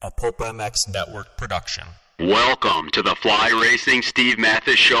A Pulp MX Network production. Welcome to the Fly Racing Steve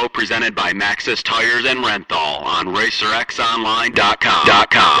Matthes Show, presented by Matthes Tires and Renthal on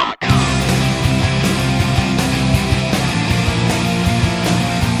RacerXOnline.com.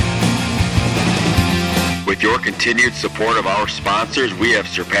 With your continued support of our sponsors, we have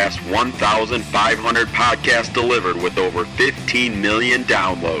surpassed 1,500 podcasts delivered with over 15 million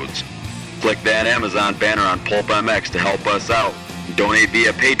downloads. Click that Amazon banner on Pulp MX to help us out. Donate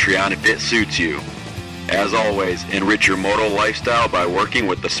via Patreon if it suits you. As always, enrich your moto lifestyle by working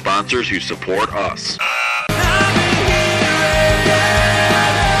with the sponsors who support us.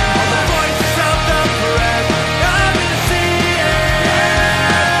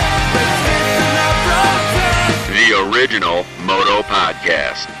 The original Moto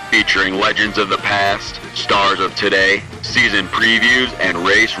Podcast, featuring legends of the past, stars of today, season previews and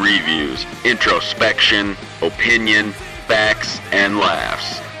race reviews, introspection, opinion, facts, and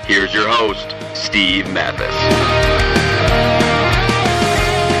laughs. Here's your host, Steve Matthes.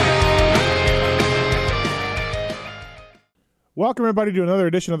 Welcome, everybody, to another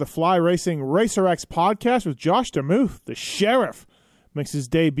edition of the Fly Racing Racer X podcast with Josh Demuth, the Sheriff. Makes his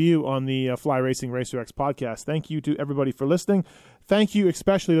debut on the Fly Racing Racer X podcast. Thank you to everybody for listening. Thank you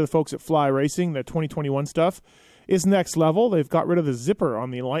especially to the folks at Fly Racing. Their 2021 stuff is next level. They've got rid of the zipper on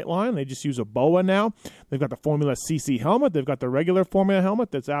the light line. They just use a BOA now. They've got the Formula CC helmet. They've got the regular Formula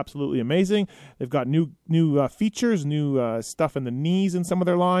helmet. That's absolutely amazing. They've got new features, new stuff in the knees in some of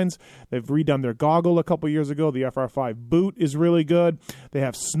their lines. They've redone their goggle a couple years ago. The FR5 boot is really good. They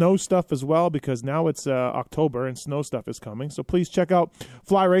have snow stuff as well, because now it's October and snow stuff is coming. So please check out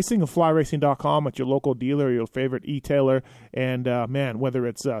Fly Racing and flyracing.com at your local dealer, your favorite e-tailer. And man, whether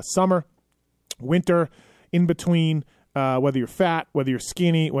it's summer, winter, in between, whether you're fat, whether you're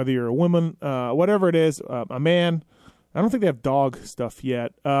skinny, whether you're a woman, whatever it is, a man. I don't think they have dog stuff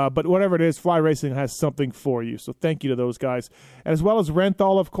yet, but whatever it is, Fly Racing has something for you. So thank you to those guys. As well as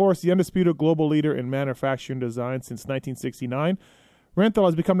Renthal, of course, the undisputed global leader in manufacturing design since 1969. Renthal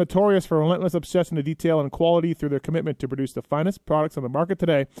has become notorious for relentless obsession to detail and quality through their commitment to produce the finest products on the market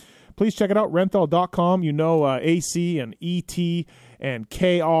today. Please check it out, renthal.com. You know AC and ET and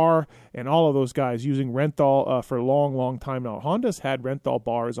KR and all of those guys using Renthal for a long, long time now. Honda's had Renthal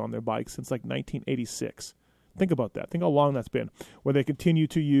bars on their bikes since like 1986. Think about that. Think how long that's been, where they continue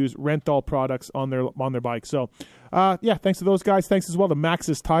to use Renthal products on their bikes. So, thanks to those guys. Thanks as well to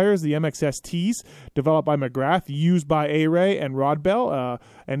Matthes Tires, the MXSTs, developed by McGrath, used by A-Ray and Rod Bell,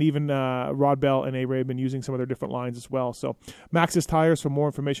 and even Rod Bell and A-Ray have been using some of their different lines as well. So, Matthes Tires for more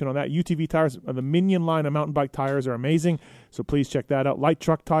information on that. UTV tires, the Minion line of mountain bike tires are amazing, so please check that out. Light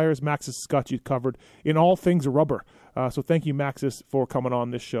truck tires, Matthes has got you covered in all things rubber. So thank you, Matthes, for coming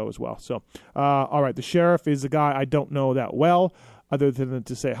on this show as well. So, all right, the Sheriff is a guy I don't know that well, other than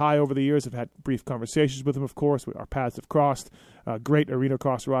to say hi over the years. I've had brief conversations with him, of course. Our paths have crossed. Great arena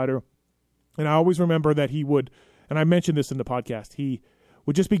cross rider. And I always remember that he would, and I mentioned this in the podcast, he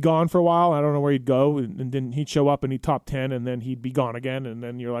would just be gone for a while. I don't know where he'd go, and then he'd show up and he'd top 10, and then he'd be gone again. And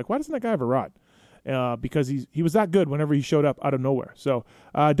then you're like, why doesn't that guy have a rod? Because he was that good whenever he showed up out of nowhere. So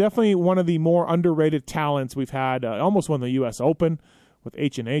definitely one of the more underrated talents we've had. Almost won the U.S. Open with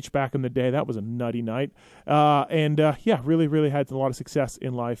H&H back in the day. That was a nutty night. Really, really had a lot of success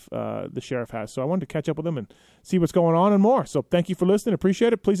in life, the Sheriff has. So I wanted to catch up with him and see what's going on and more. So thank you for listening.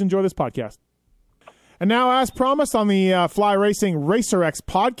 Appreciate it. Please enjoy this podcast. And now, as promised, on the Fly Racing Racer X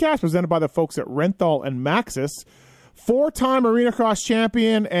podcast, presented by the folks at Renthal and Matthes, 4-time Arena Cross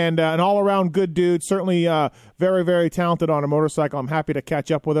champion and an all-around good dude. Certainly very, very talented on a motorcycle. I'm happy to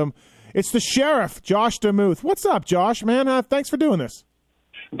catch up with him. It's the Sheriff, Josh Demuth. What's up, Josh, man? Thanks for doing this.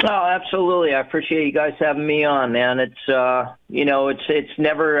 Oh, absolutely. I appreciate you guys having me on, man. It's it's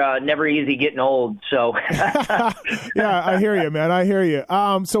never easy getting old. So yeah, I hear you, man. I hear you.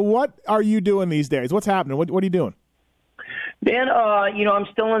 So what are you doing these days? What's happening? What are you doing? Man, I'm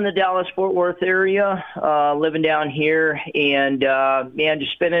still in the Dallas-Fort Worth area, living down here, and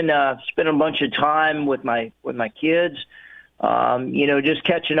just spending a bunch of time with my kids. Just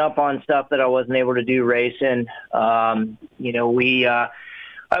catching up on stuff that I wasn't able to do racing.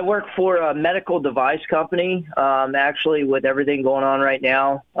 I work for a medical device company. Actually, with everything going on right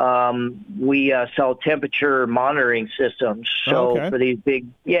now, we sell temperature monitoring systems. So for these big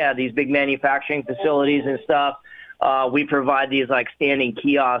manufacturing facilities and stuff. We provide these like standing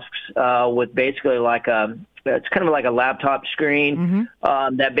kiosks with basically it's kind of like a laptop screen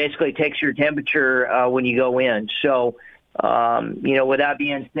that basically takes your temperature when you go in. So With that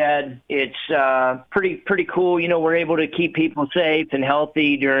being said, it's pretty cool. We're able to keep people safe and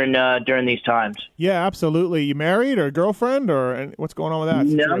healthy during these times. Yeah, absolutely. You married or girlfriend or what's going on with that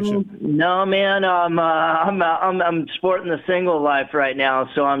situation? No, man. I'm sporting the single life right now,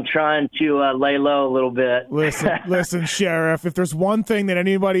 so I'm trying to lay low a little bit. Listen, Sheriff. If there's one thing that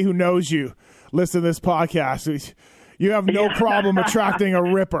anybody who knows you listen to this podcast, you have no problem attracting a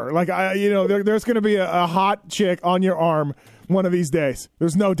ripper. Like there's going to be a hot chick on your arm one of these days.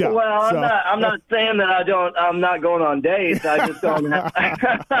 There's no doubt. Well, so. I'm not saying that I'm not going on dates. I just don't.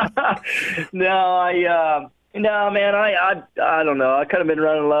 No, man. I don't know. I kind of been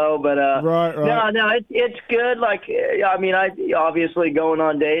running low, but right. No, it's good. Like, I obviously going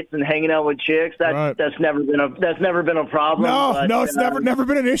on dates and hanging out with chicks. That's never been a problem. No, it's never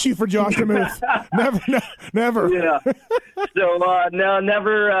been an issue for Josh Demuth. never. Yeah. So no,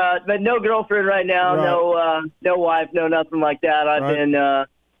 never. But no girlfriend right now. Right. No wife. No nothing like that. I've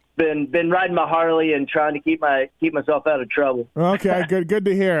been riding my Harley and trying to keep myself out of trouble. Okay, good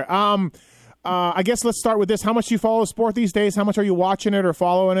to hear. I guess let's start with this. How much do you follow sport these days? How much are you watching it or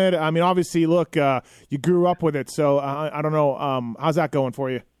following it? I mean, obviously, look, you grew up with it, so I don't know. How's that going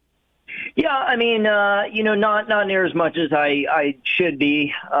for you? Yeah, I mean, not near as much as I should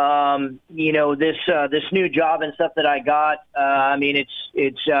be. This new job and stuff that I got,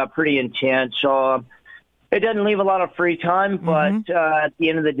 it's pretty intense. So it doesn't leave a lot of free time, but at the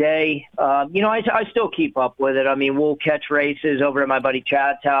end of the day, I still keep up with it. I mean, we'll catch races over at my buddy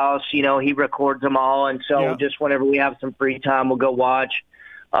Chad's house. He records them all, and so just whenever we have some free time, we'll go watch.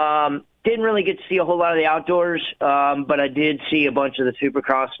 Didn't really get to see a whole lot of the outdoors, but I did see a bunch of the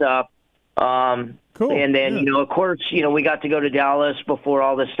Supercross stuff. Cool. And then, of course, we got to go to Dallas before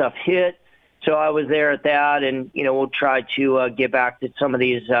all this stuff hit. So I was there at that, and, we'll try to get back to some of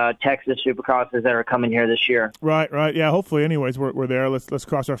these Texas Supercrosses that are coming here this year. Right. Yeah, hopefully, anyways, we're there. Let's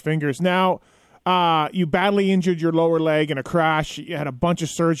cross our fingers. Now, you badly injured your lower leg in a crash. You had a bunch of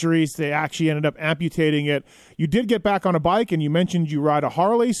surgeries. They actually ended up amputating it. You did get back on a bike, and you mentioned you ride a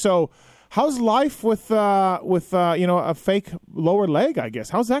Harley. So how's life with a fake lower leg, I guess?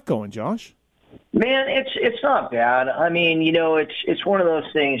 How's that going, Josh? Man, it's not bad. I mean, it's one of those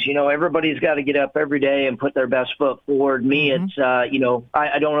things. Everybody's got to get up every day and put their best foot forward. Me, it's I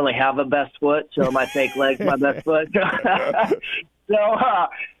don't really have a best foot, so my fake leg's my best foot. But no,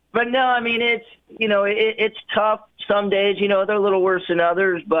 I mean it's tough. Some days, they're a little worse than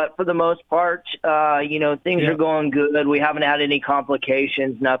others, but for the most part, things are going good. We haven't had any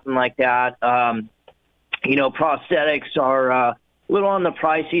complications, nothing like that. Prosthetics are a little on the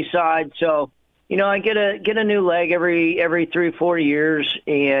pricey side, so. I get a new leg every 3-4 years,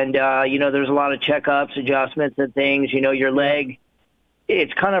 and there's a lot of checkups, adjustments, and things. Your leg,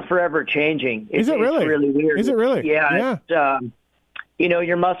 it's kind of forever changing. Is it really? It's really weird. Is it really? Yeah. It's,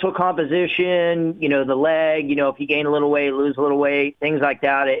 your muscle composition, the leg. If you gain a little weight, lose a little weight, things like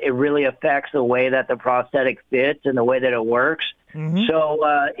that. It really affects the way that the prosthetic fits and the way that it works. Mm-hmm. So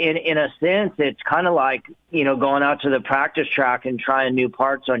in a sense, it's kind of like, going out to the practice track and trying new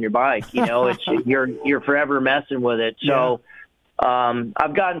parts on your bike. It's you're forever messing with it. So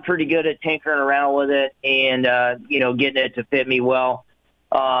I've gotten pretty good at tinkering around with it and, getting it to fit me well.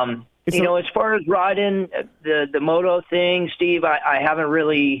 As far as riding the moto thing, Steve, I haven't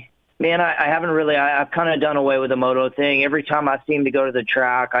really, I've kind of done away with the moto thing. Every time I seem to go to the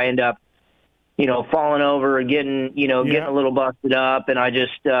track, I end up, falling over or getting a little busted up. And I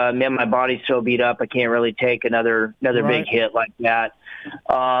just, my body's so beat up, I can't really take another big hit like that.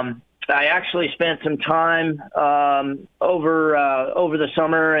 I actually spent some time over the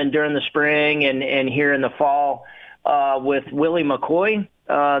summer and during the spring and here in the fall with Willie McCoy,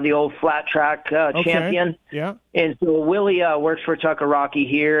 the old flat track champion. Yeah. And so Willie works for Tucker Rocky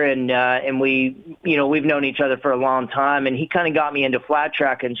here, and we, we've known each other for a long time, and he kind of got me into flat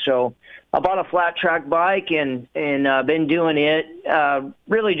track. And so I bought a flat track bike and been doing it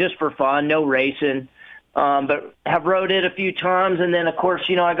really just for fun, no racing, but have rode it a few times. And then, of course,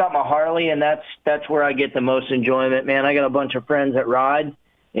 I got my Harley, and that's where I get the most enjoyment, man. I got a bunch of friends that ride,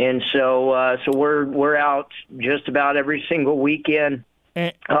 and so we're out just about every single weekend.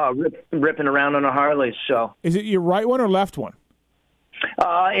 Ripping around on a Harley. So, is it your right one or left one?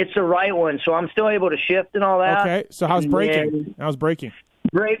 It's the right one, so I'm still able to shift and all that. Okay, so how's braking?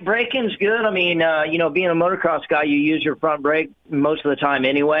 Braking's good. I mean, being a motocross guy, you use your front brake most of the time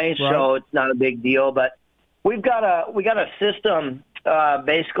anyway, so it's not a big deal. But we got a system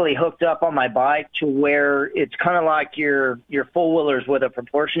basically hooked up on my bike to where it's kind of like your four wheelers with a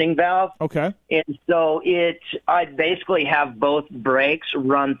proportioning valve. Okay. And so I basically have both brakes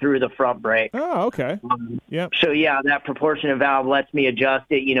run through the front brake. Oh, okay. Yeah. So yeah, that proportioning valve lets me adjust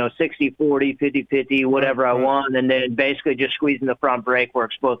it, 60-40, 50-50, whatever I want, and then basically just squeezing the front brake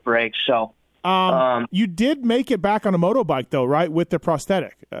works both brakes. So. You did make it back on a motorbike, though, right, with the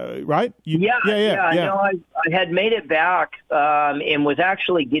prosthetic, right? Yeah. No, I had made it back and was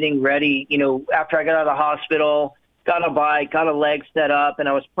actually getting ready, after I got out of the hospital, got a bike, got a leg set up, and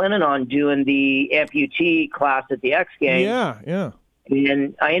I was planning on doing the amputee class at the X Games. Yeah.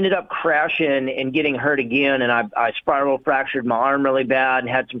 And I ended up crashing and getting hurt again, and I spiral fractured my arm really bad and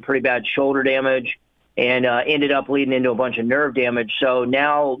had some pretty bad shoulder damage. And ended up leading into a bunch of nerve damage. So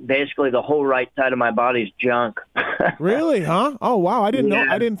now, basically, the whole right side of my body's junk. Really, huh? Oh, wow! I didn't know.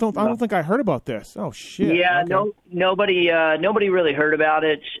 I don't think I heard about this. Oh, shit. Yeah, okay. Nobody really heard about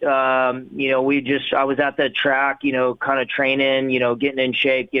it. I was at the track, kind of training, getting in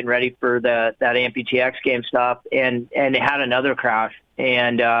shape, getting ready for that amputee X Games stuff, and it had another crash.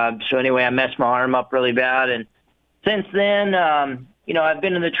 And so anyway, I messed my arm up really bad, and since then. I've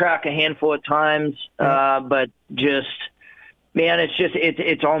been in the track a handful of times, but just, man,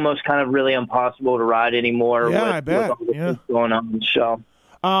 it's almost kind of really impossible to ride anymore. Yeah, I bet. With all this going on. So,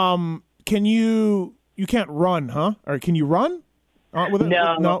 you can't run, huh? Or can you run?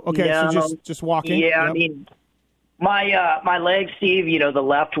 No. Okay, no. So just walking. Yeah, yep. I mean, my leg, Steve, the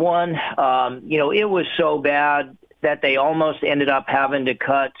left one, it was so bad that they almost ended up having to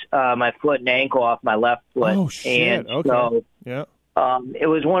cut my foot and ankle off my left foot. Oh, shit. And okay. So, yeah. It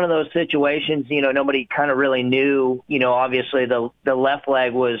was one of those situations, nobody kind of really knew, obviously the left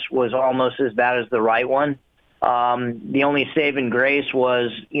leg was almost as bad as the right one. The only saving grace was,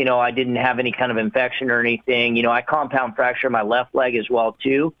 I didn't have any kind of infection or anything. I compound fractured my left leg as well,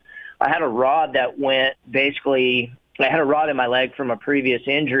 too. I had a rod that went I had a rod in my leg from a previous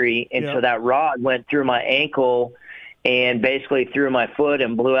injury. And so that rod went through my ankle and basically threw my foot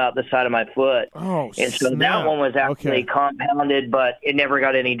and blew out the side of my foot. Oh, and so snap. that one was actually compounded, but it never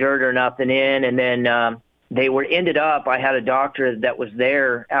got any dirt or nothing in. And then I had a doctor that was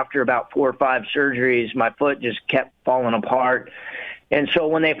there after about 4 or 5 surgeries. My foot just kept falling apart. And so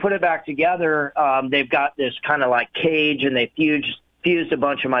when they put it back together, they've got this kind of like cage, and they fused a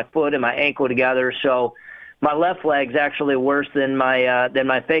bunch of my foot and my ankle together. So my left leg's actually worse than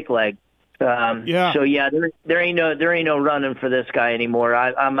my fake leg. So yeah, there ain't no running for this guy anymore.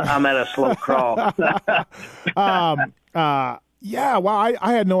 I'm at a slow crawl. Yeah. Wow.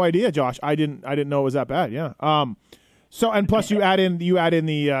 I had no idea, Josh. I didn't know it was that bad. Yeah. So, and plus you add in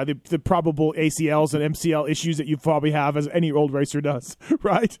the probable ACLs and MCL issues that you probably have, as any old racer does,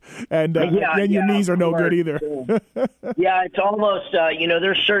 right? And then your knees are no good either. Yeah, it's almost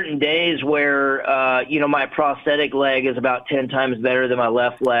there's certain days where my prosthetic leg is about 10 times better than my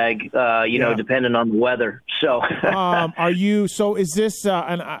left leg, depending on the weather. So, are you? So, is this?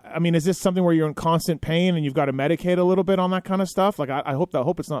 Is this something where you're in constant pain and you've got to medicate a little bit on that kind of stuff? Like, I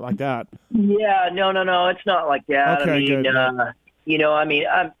hope it's not like that. Yeah, no, it's not like that. Okay.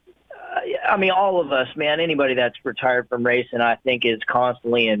 All of us, man, anybody that's retired from racing, I think, is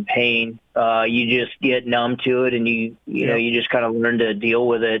constantly in pain. You just get numb to it, and you just kind of learn to deal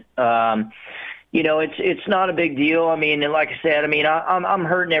with it. It's not a big deal. I mean, like I said, I'm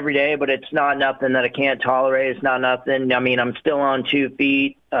hurting every day, but it's not nothing that I can't tolerate. It's not nothing. I mean, I'm still on 2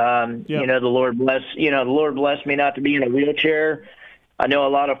 feet. The Lord bless me not to be in a wheelchair. I know a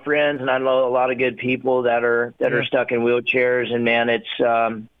lot of friends, and I know a lot of good people that are stuck in wheelchairs, and man, it's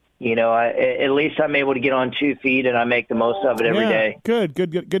at least I'm able to get on 2 feet, and I make the most of it every day. Good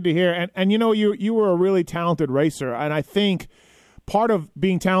to hear. And you were a really talented racer, and I think part of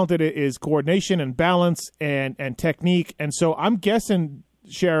being talented is coordination and balance and technique. And so I'm guessing,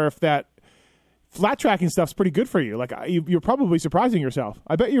 Sheriff, that flat tracking stuff's pretty good for you. Like, you're probably surprising yourself.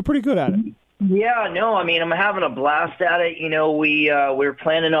 I bet you're pretty good at it. Yeah, no, I'm having a blast at it. We're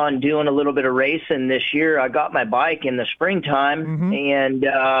planning on doing a little bit of racing this year. I got my bike in the springtime, and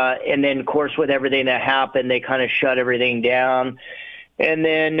then, of course, with everything that happened, they kind of shut everything down. And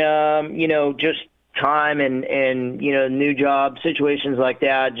then, just time and new job situations like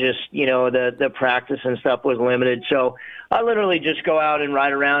that, just, the practice and stuff was limited. So I literally just go out and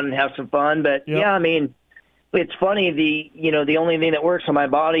ride around and have some fun. But, it's funny, the only thing that works on my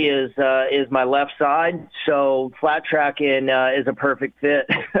body is my left side, so flat tracking is a perfect fit.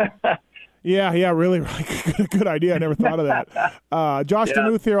 Yeah, really good idea. I never thought of that. Josh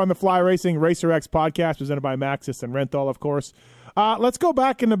Demuth here on the Fly Racing Racer X podcast, presented by Matthes and Renthal, of course. Let's go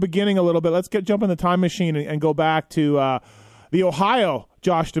back in the beginning a little bit. Let's jump in the time machine and go back to the Ohio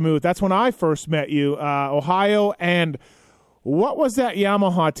Josh Demuth. That's when I first met you. Ohio, and what was that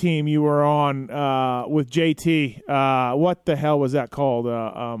Yamaha team you were on with JT? What the hell was that called?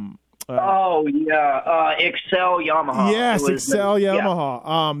 Excel Yamaha. Yes, Excel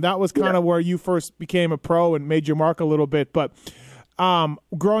Yamaha. Yeah. That was kind of where you first became a pro and made your mark a little bit. But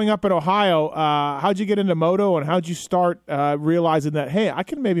growing up in Ohio, how'd you get into moto, and how'd you start realizing that, hey, I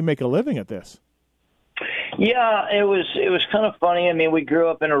can maybe make a living at this? Yeah, it was kind of funny. I mean, we grew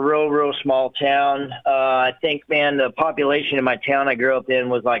up in a real small town. I think, man, the population in my town I grew up in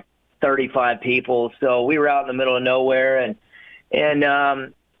was like 35 people. So we were out in the middle of nowhere, and my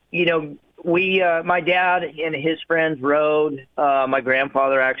dad and his friends rode. My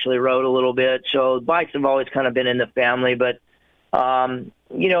grandfather actually rode a little bit. So bikes have always kind of been in the family. But,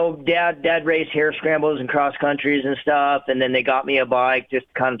 Dad raced hare scrambles and cross countries and stuff. And then they got me a bike just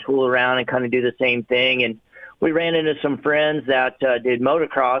to kind of tool around and kind of do the same thing. And we ran into some friends that did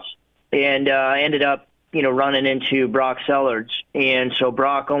motocross, and ended up, running into Brock Sellards. And so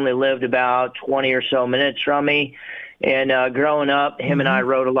Brock only lived about 20 or so minutes from me. And growing up, him and I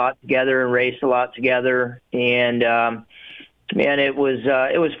rode a lot together and raced a lot together. And man, it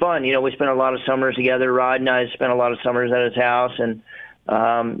was fun. We spent a lot of summers together riding. I spent a lot of summers at his house, and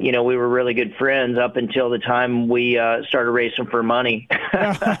we were really good friends up until the time we started racing for money.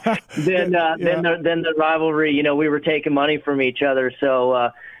 Then the rivalry. We were taking money from each other,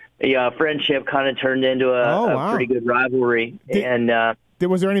 so friendship kind of turned into a pretty good rivalry.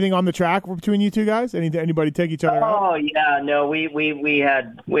 Was there anything on the track between you two guys? Anybody take each other out? Oh yeah, no, we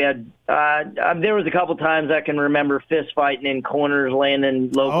had. There was a couple times I can remember fist fighting in corners, laying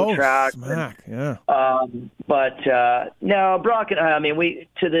in local tracks. Smack, yeah. No, Brock and I mean, we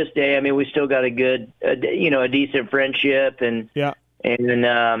to this day, I mean, we still got a good, a decent friendship, and yeah.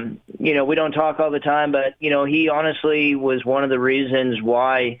 And we don't talk all the time, but he honestly was one of the reasons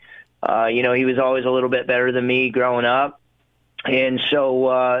why, he was always a little bit better than me growing up. And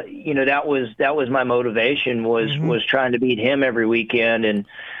so, that was my motivation was trying to beat him every weekend. And,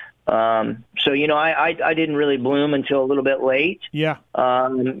 I didn't really bloom until a little bit late. Yeah.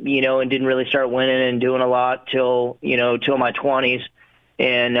 And didn't really start winning and doing a lot till my 20s.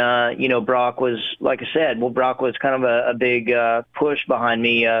 And, Brock was, like I said, Brock was kind of a big push behind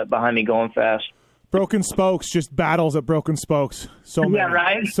me going fast. Broken Spokes, just battles at Broken Spokes. So many, yeah,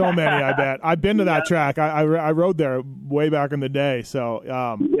 right? So many, I bet. I've been to that track. I rode there way back in the day. So,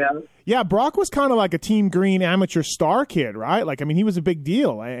 yeah, Brock was kind of like a Team Green amateur star kid, right? Like, I mean, he was a big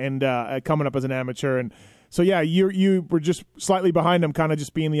deal and coming up as an amateur. And so, yeah, you were just slightly behind him, kind of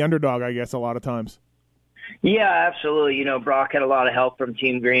just being the underdog, I guess, a lot of times. Yeah, absolutely. Brock had a lot of help from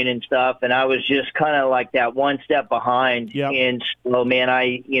Team Green and stuff, and I was just kind of like that one step behind. Yep. And so, man,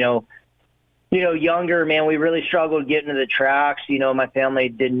 younger, man, we really struggled getting to the tracks. My family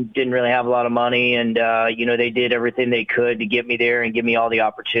didn't really have a lot of money, and they did everything they could to get me there and give me all the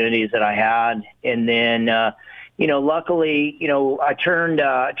opportunities that I had. And then, luckily, I turned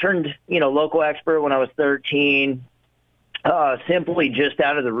local expert when I was 13. Simply just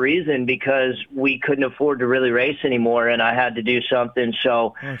out of the reason because we couldn't afford to really race anymore, and I had to do something.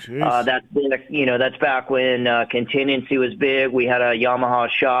 So that's back when contingency was big. We had a Yamaha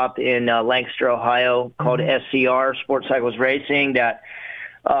shop in Lancaster, Ohio called SCR, Sports Cycles Racing, that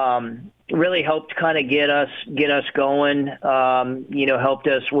really helped kind of get us going. Helped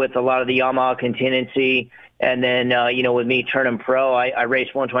us with a lot of the Yamaha contingency, and then with me turning pro, I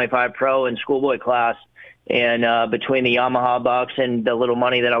raced 125 pro in schoolboy class. And between the Yamaha bucks and the little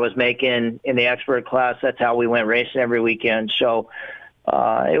money that I was making in the expert class, that's how we went racing every weekend. So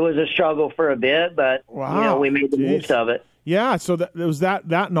it was a struggle for a bit, but we made the most of it. Yeah, so it was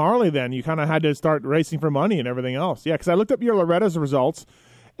that gnarly then. You kind of had to start racing for money and everything else. Yeah, because I looked up your Loretta's results,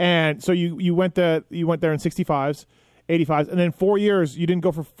 and so you went there in 65s, 85s, and then 4 years you didn't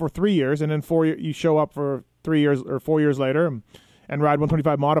go for 3 years, and then you show up for 3 years or 4 years later. And ride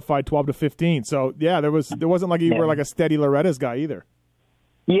 125 modified 12 to 15. So yeah, there wasn't like you were like a steady Loretta's guy either.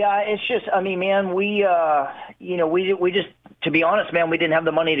 Yeah, it's just, I mean, man, we just, to be honest, man, we didn't have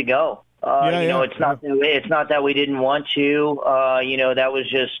the money to go. It's not that we didn't want to. That was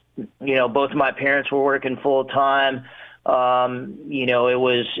just, both of my parents were working full time.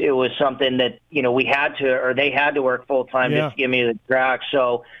 It was something that we had to, or they had to work full time just to give me the track.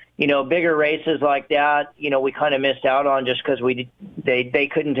 So. Bigger races like that, we kind of missed out on just because they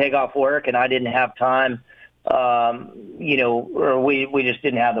couldn't take off work and I didn't have time, or we just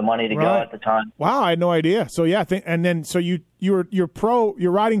didn't have the money to go at the time. Wow, I had no idea. So yeah, and then you're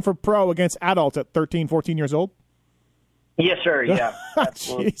riding for pro against adults at 13, 14 years old. Yes, sir. Yeah.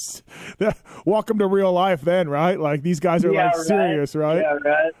 Jeez. Welcome to real life then, right? Like these guys are like serious, right? Yeah,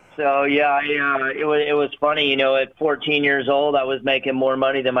 right. So it was funny. You know, at 14 years old, I was making more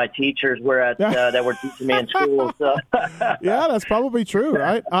money than my teachers were at that were teaching me in school. So yeah, that's probably true,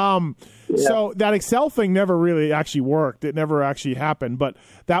 right? So that Excel thing never really actually worked. It never actually happened. But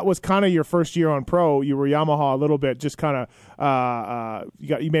that was kind of your first year on pro. You were Yamaha a little bit, just kind of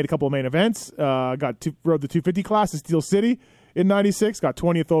you made a couple of main events. Rode the 250 class in Steel City in '96. Got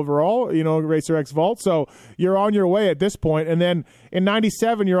 20th overall. You know, Racer X Vault. So you're on your way at this point. And then in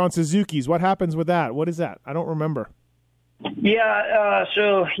 '97, you're on Suzuki's. What happens with that? What is that? I don't remember. Yeah,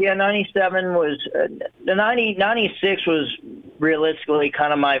 97 was, 96 was realistically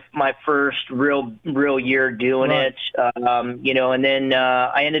kind of my first real year doing it. You know, and then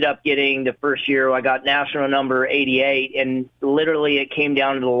I ended up getting the first year, I got national number 88, and literally it came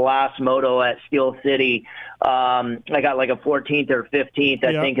down to the last moto at Steel City. I got like a 14th or 15th,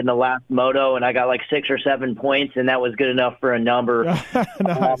 I think, in the last moto, and I got like 6 or 7 points, and that was good enough for a number.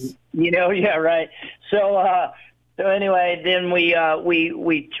 Nice. You know, yeah, right. So anyway, then we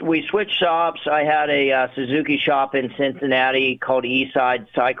switched shops. I had a Suzuki shop in Cincinnati called Eastside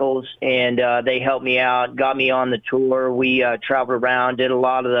Cycles, and they helped me out, got me on the tour. We traveled around, did a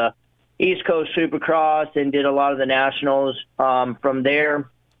lot of the East Coast Supercross, and did a lot of the Nationals. From there,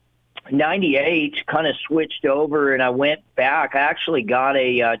 98 kind of switched over, and I went back. I actually got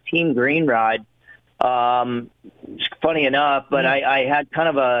a Team Green ride. Funny enough, but I had kind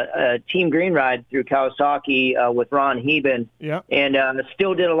of a Team Green ride through Kawasaki with Ron Heben, and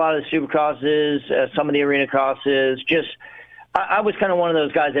still did a lot of the Supercrosses, some of the arena crosses. Just I was kind of one of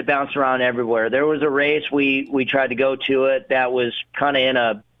those guys that bounced around everywhere. There was a race we tried to go to it that was kind of in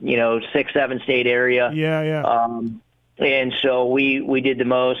a 6-7 state area. And so we did the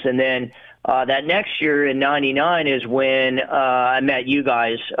most, and then. That next year in '99 is when I met you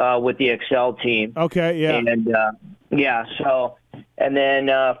guys with the Excel team. Okay, yeah. And so and then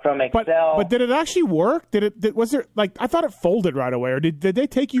from Excel. But did it actually work? Was there I thought it folded right away, or did they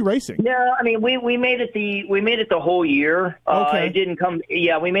take you racing? No, I mean we made it the whole year. Okay. It didn't come.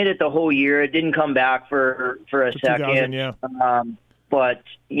 Yeah, we made it the whole year. It didn't come back for a second. Yeah. But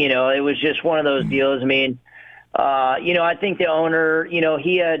it was just one of those deals. I mean, I think the owner,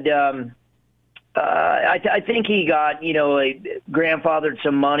 he had. I think he got, grandfathered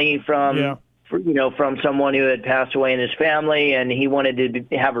some money from someone who had passed away in his family, and he wanted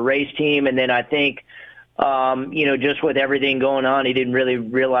to have a race team. And then I think, just with everything going on, he didn't really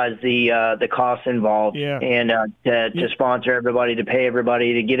realize the costs involved, and to sponsor everybody, to pay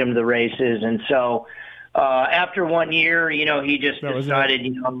everybody, to get him to the races. And so after 1 year, he just decided,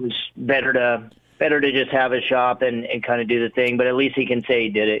 it was better to just have a shop and kind of do the thing, but at least he can say he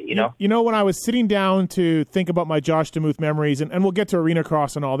did it, When I was sitting down to think about my Josh Demuth memories, and we'll get to Arena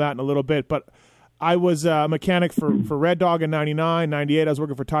Cross and all that in a little bit, but I was a mechanic for Red Dog in 99, 98. I was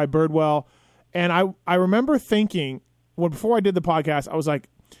working for Ty Birdwell, and I remember thinking, before I did the podcast, I was like,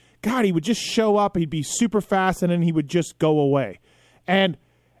 God, he would just show up, he'd be super fast, and then he would just go away. And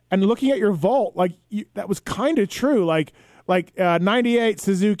looking at your vault, that was kind of true. 98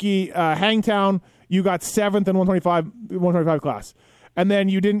 Suzuki Hangtown, you got 7th in 125 class, and then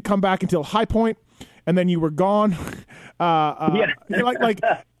you didn't come back until High Point, and then you were gone. And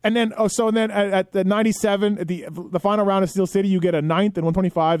then at the 97 at the final round of Steel City, you get a 9th in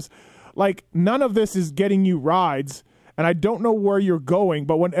 125s. None of this is getting you rides, and I don't know where you're going,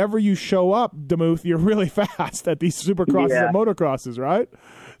 but whenever you show up, Demuth, you're really fast at these Supercrosses and motocrosses, right?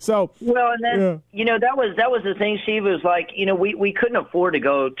 So and then that was the thing, Steve. Was we couldn't afford to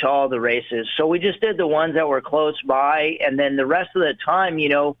go to all the races, so we just did the ones that were close by, and then the rest of the time,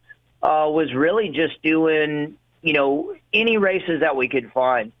 was really just doing any races that we could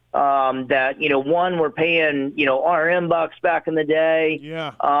find. That one, we're paying RM bucks back in the day.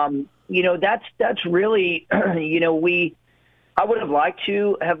 That's really I would have liked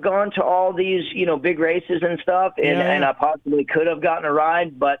to have gone to all these, big races and stuff, and I possibly could have gotten a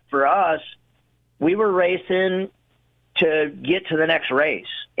ride. But for us, we were racing to get to the next race.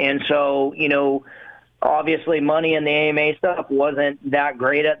 And so, obviously money in the AMA stuff wasn't that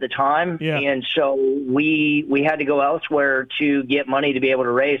great at the time. And so we had to go elsewhere to get money to be able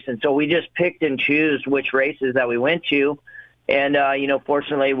to race. And so we just picked and chose which races that we went to. And,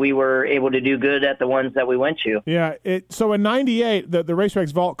 fortunately, we were able to do good at the ones that we went to. Yeah. So in 98, the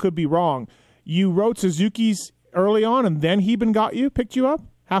RacerX Vault could be wrong. You rode Suzuki's early on, and then Heben picked you up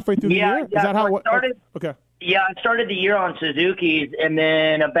halfway through the year? Is that how it started? Okay. Yeah, I started the year on Suzuki's, and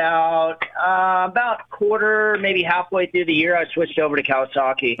then about quarter, maybe halfway through the year, I switched over to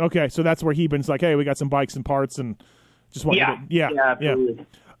Kawasaki. Okay, so that's where Heben's like, hey, we got some bikes and parts, and Just wanted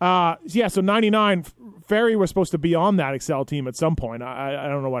absolutely. So 99, Ferry was supposed to be on that Excel team at some point. I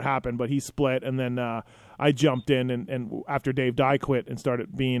don't know what happened, but he split, and then I jumped in and after Dave Dye quit and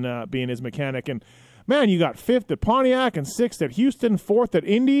started being his mechanic. And man, you got 5th at Pontiac and 6th at Houston, 4th at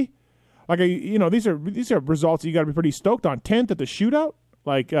Indy. Like these are results you got to be pretty stoked on. 10th at the shootout.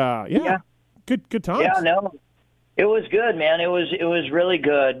 Good times. Yeah, no, it was good, man. It was really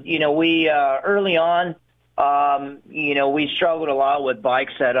good. We early on. We struggled a lot with bike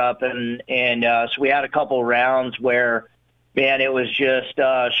setup, and so we had a couple rounds where, man, it was just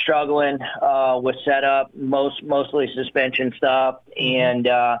struggling with setup, mostly suspension stuff. And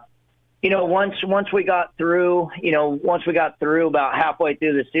once we got through, about halfway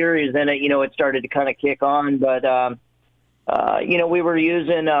through the series, then it started to kind of kick on. But we were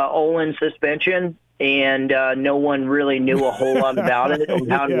using Olin suspension. And no one really knew a whole lot about it or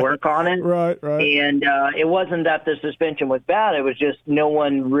how to work on it. Right. And it wasn't that the suspension was bad. It was just no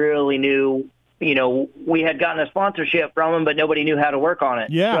one really knew. We had gotten a sponsorship from them, but nobody knew how to work on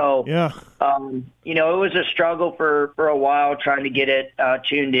it. Yeah. So, yeah. It was a struggle for a while trying to get it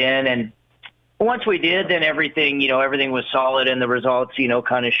tuned in. And once we did, then everything was solid and the results,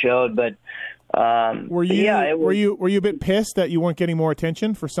 kind of showed. But were you a bit pissed that you weren't getting more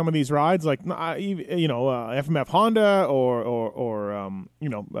attention for some of these rides, like FMF Honda or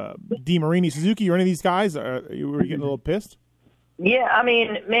DeMarini Suzuki or any of these guys? Were you getting a little pissed? Yeah, I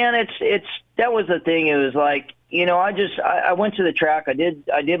mean, man, it's that was the thing. It was like I went to the track. I did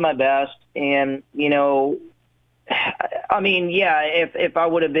my best, and I mean, if I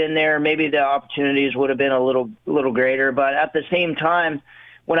would have been there, maybe the opportunities would have been a little greater. But at the same time,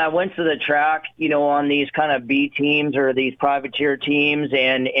 when I went to the track, on these kind of B teams or these privateer teams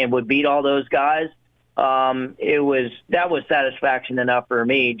and would beat all those guys, that was satisfaction enough for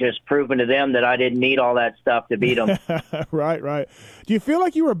me, just proving to them that I didn't need all that stuff to beat them. Right. Do you feel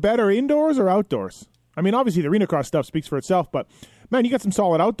like you were better indoors or outdoors? I mean, obviously the arena cross stuff speaks for itself, but man, you got some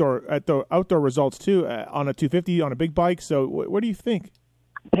solid outdoor results too on a 250 on a big bike. So what do you think?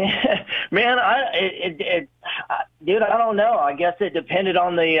 Man, dude, I don't know. I guess it depended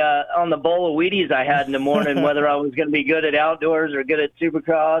on the bowl of Wheaties I had in the morning, whether I was going to be good at outdoors or good at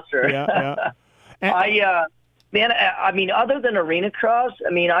Supercross. Or yeah. I mean, other than arena cross, I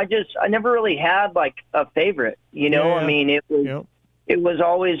mean, I never really had like a favorite. I mean, it was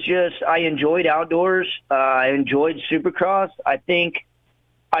always just I enjoyed outdoors. I enjoyed Supercross. I think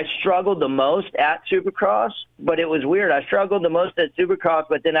I struggled the most at Supercross, but it was weird. I struggled the most at Supercross,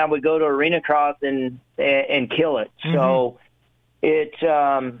 but then I would go to Arena Cross and kill it. Mm-hmm. So it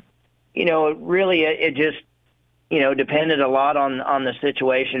just depended a lot on the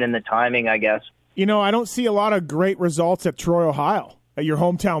situation and the timing, I guess. I don't see a lot of great results at Troy, Ohio, at your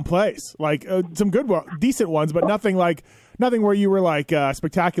hometown place. Like some decent ones, but nothing where you were like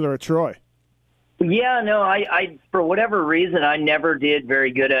spectacular at Troy. Yeah, no, I for whatever reason I never did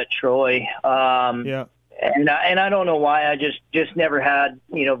very good at Troy. And I don't know why. I just never had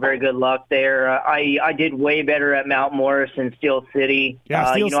very good luck there. I did way better at Mount Morris and Steel City. Yeah,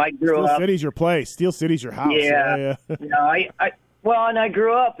 I grew up. Steel City's your place. Steel City's your house. Yeah. And I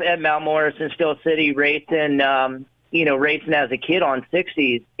grew up at Mount Morris and Steel City racing. Racing as a kid on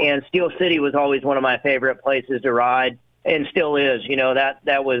 60s, and Steel City was always one of my favorite places to ride, and still is.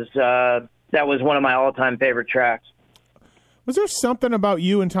 That was one of my all-time favorite tracks. Was there something about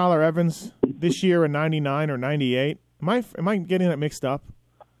you and Tyler Evans this year in 99 or 98? Am I getting that mixed up?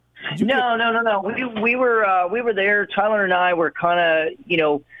 No. We were there. Tyler and I were kind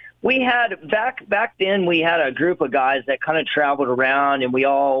of, we had back then we had a group of guys that kind of traveled around, and we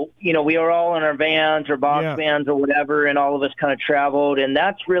all, we were all in our vans or box vans or whatever, and all of us kind of traveled, and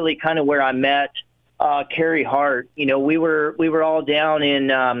that's really kind of where I met Carrie Hart. We were all down in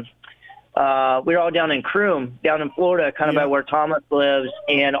Croom, down in Florida, kind of by where Thomas lives,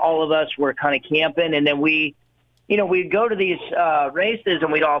 and all of us were kind of camping, and then we'd go to these races,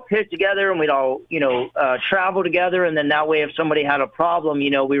 and we'd all pitch together, and we'd all, travel together, and then that way if somebody had a problem,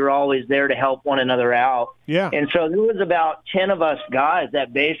 we were always there to help one another out. Yeah. And so there was about 10 of us guys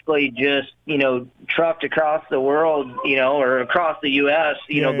that basically just, trucked across the world, or across the U.S.,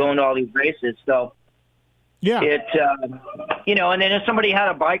 going to all these races. So yeah, and then if somebody had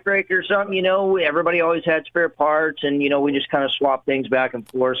a bike break or something, everybody always had spare parts, and we just kind of swapped things back and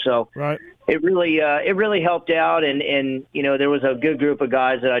forth. So right. It really helped out, and there was a good group of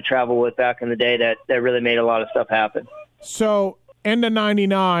guys that I traveled with back in the day that really made a lot of stuff happen. So end of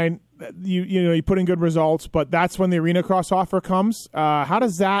 99, you put in good results, but that's when the Arena Cross offer comes. How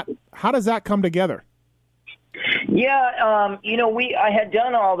does that come together? Yeah, I had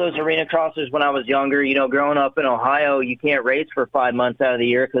done all those arena crosses when I was younger. Growing up in Ohio, you can't race for 5 months out of the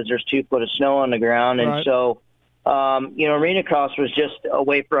year because there's 2 foot of snow on the ground. And right. So, arena cross was just a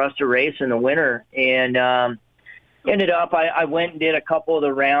way for us to race in the winter. And ended up, I went and did a couple of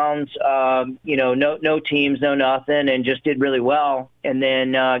the rounds, no teams, no nothing, and just did really well. And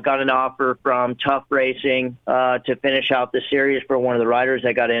then got an offer from Tough Racing to finish out the series for one of the riders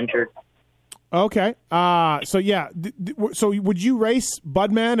that got injured. Okay. So would you race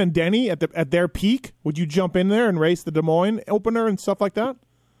Budman and Denny at their peak? Would you jump in there and race the Des Moines opener and stuff like that?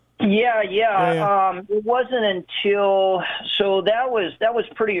 Yeah. It wasn't until that was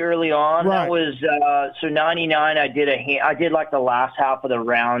pretty early on. Right. That was 99. I did like the last half of the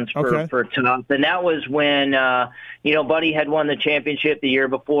rounds for Tough, and that was when Buddy had won the championship the year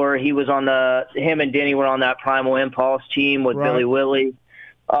before. He was him and Denny were on that Primal Impulse team with Billy Willie.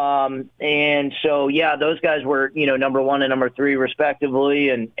 And so, those guys were, number 1 and number 3 respectively.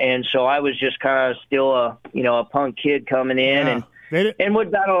 And so I was just kind of still a punk kid coming in and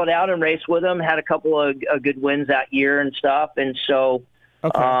would battle it out and race with them. Had a couple of good wins that year and stuff. And so,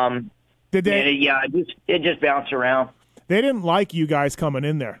 it just bounced around. They didn't like you guys coming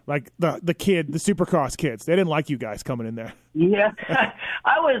in there, like the Supercross kids. They didn't like you guys coming in there. Yeah,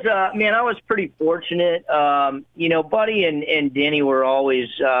 I was pretty fortunate. Buddy and Denny were always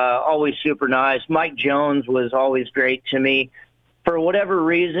super nice. Mike Jones was always great to me. For whatever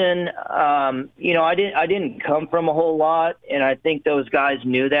reason, I didn't come from a whole lot, and I think those guys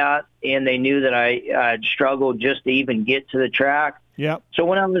knew that, and they knew that I'd struggled just to even get to the track. Yeah. So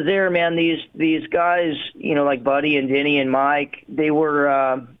when I was there, man, these guys, like Buddy and Denny and Mike, they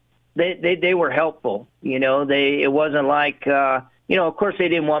were they were helpful. It wasn't like of course they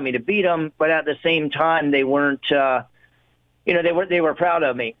didn't want me to beat them, but at the same time they weren't. They were proud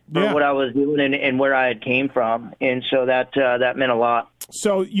of me for what I was doing and where I had came from, and so that meant a lot.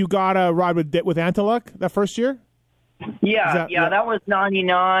 So you got a ride with Anteluk that first year? Yeah, that was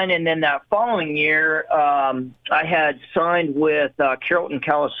 99, and then that following year, I had signed with Carrollton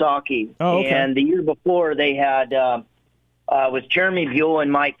Kawasaki. Oh, okay. And the year before, they had was Jeremy Buell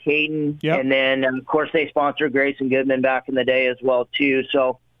and Mike Caton, and then of course they sponsored Grayson Goodman back in the day as well too.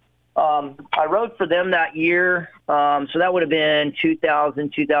 So I rode for them that year. So that would have been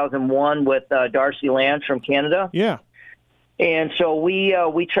 2000, 2001 with Darcy Lance from Canada. Yeah. And so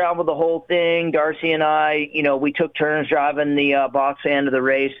we traveled the whole thing. Darcy and I, we took turns driving the box end of the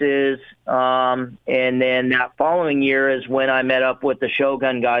races. And then that following year is when I met up with the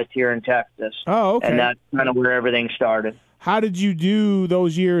Shogun guys here in Texas. Oh, okay. And that's kind of where everything started. How did you do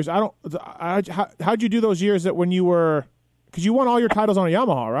those years? How'd you do those years that when you were, because you won all your titles on a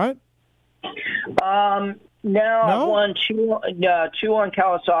Yamaha, right? No? I won two on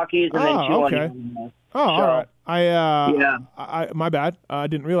Kawasaki's and then 2 on Yamaha. Oh, all right. I my bad. I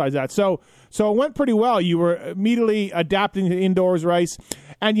didn't realize that. So it went pretty well. You were immediately adapting to the indoors race.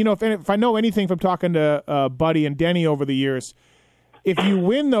 And, if I know anything from talking to Buddy and Denny over the years, if you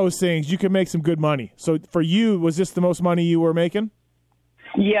win those things, you can make some good money. So for you, was this the most money you were making?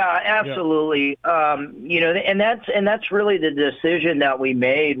 Yeah, absolutely. Yeah. And that's really the decision that we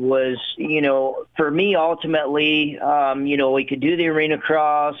made was, for me, ultimately, we could do the arena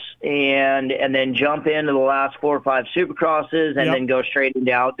cross and then jump into the last 4 or 5 supercrosses and then go straight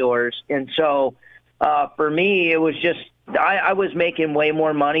into outdoors. And so, for me, it was just, I was making way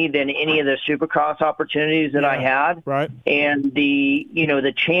more money than any of the supercross opportunities that I had. Right. And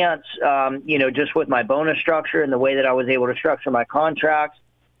the chance, just with my bonus structure and the way that I was able to structure my contracts,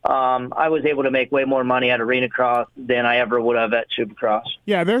 I was able to make way more money at arena cross than I ever would have at supercross.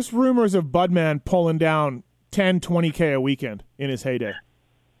 Yeah, there's rumors of Budman pulling down 10, 20K a weekend in his heyday.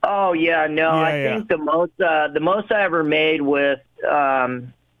 Oh yeah, no, I think the most I ever made with,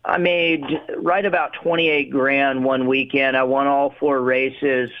 I made right about $28,000 one weekend. I won all 4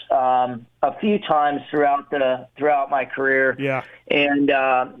 races a few times throughout my career. Yeah. And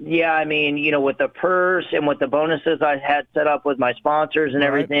with the purse and with the bonuses I had set up with my sponsors and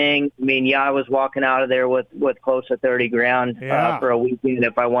everything, I was walking out of there with close to $30,000 for a weekend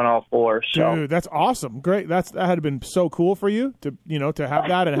if I won all 4. So. Dude, that's awesome. Great. that had been so cool for you to have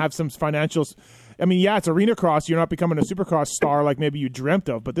that and have some financials. I mean, it's arena cross. You're not becoming a supercross star like maybe you dreamt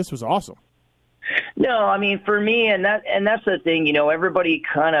of, but this was awesome. No, for me, and that's the thing. Everybody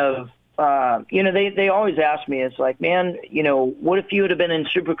kind of, they always ask me. It's like, man, what if you would have been in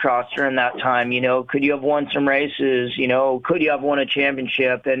supercross during that time? Could you have won some races? Could you have won a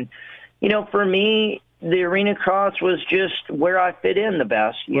championship? And for me, the arena cross was just where I fit in the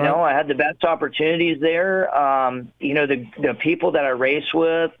best. You know, I had the best opportunities there. You know, the people that I raced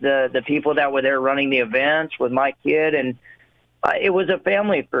with, the people that were there running the events with my kid, and it was a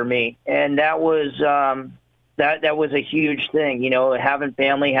family for me. And that was that was a huge thing. You know, having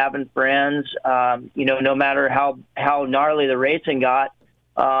family, having friends. You know, no matter how gnarly the racing got.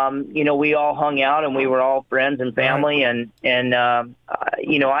 You know, we all hung out and we were all friends and family, and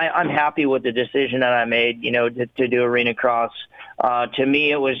you know, I'm happy with the decision that I made, you know, to do arena cross. To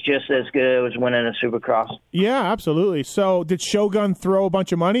me, it was just as good as winning a Supercross. Yeah, absolutely. So did Shogun throw a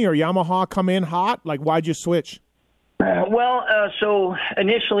bunch of money or Yamaha come in hot? Like, why'd you switch? Well, so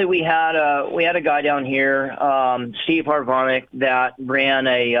initially we had a guy down here, Steve Harvonic, that ran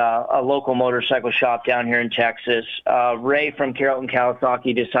a local motorcycle shop down here in Texas. Ray from Carrollton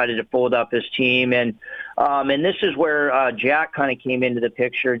Kawasaki decided to fold up his team, and this is where Jack kind of came into the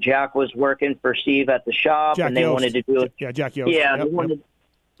picture. Jack was working for Steve at the shop, Jack and they Yost. Wanted to do it. Yeah, Jack Yost. Yeah, they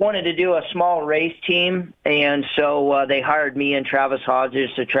wanted to do a small race team, and so they hired me and Travis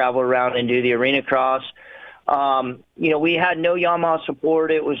Hodges to travel around and do the arena cross. You know, we had no Yamaha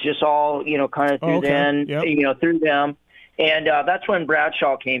support. It was just all, you know, kind of through you know, through them. And that's when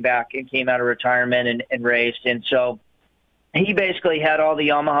Bradshaw came back and came out of retirement and raced. And so he basically had all the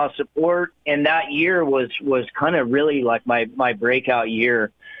Yamaha support. And that year was kind of really like my breakout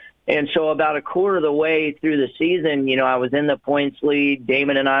year. And so about a quarter of the way through the season, you know, I was in the points lead.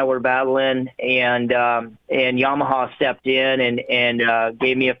 Damon and I were battling, and Yamaha stepped in and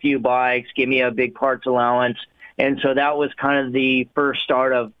gave me a few bikes, gave me a big parts allowance. And so that was kind of the first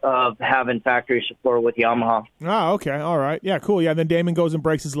start of having factory support with Yamaha. Oh, okay. All right. Yeah, cool. Yeah, then Damon goes and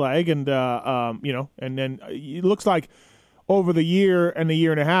breaks his leg, and, you know, and then it looks like over the year and a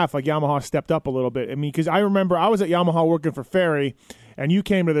year and a half, like Yamaha stepped up a little bit. I mean, because I remember I was at Yamaha working for Ferry, and you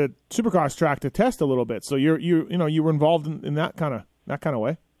came to the Supercross track to test a little bit. So you were involved in that kind of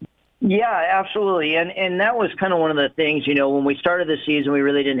way. Yeah, absolutely. And that was kind of one of the things, you know, when we started the season, we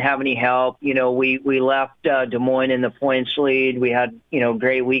really didn't have any help. You know, we left Des Moines in the points lead. We had, you know,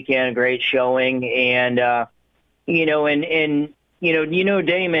 great weekend, great showing, and you know, and you know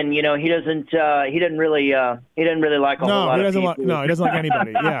Damon, you know, he doesn't really like a whole lot of people. No, he doesn't like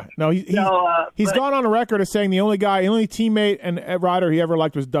anybody. Yeah. No, he's gone on a record as saying the only teammate and rider he ever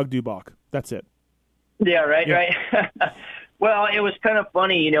liked was Doug Duboc. That's it. Yeah, right. Well, it was kind of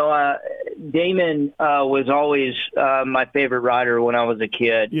funny, you know, Damon was always my favorite rider when I was a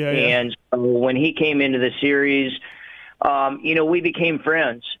kid. Yeah. And so when he came into the series, you know, we became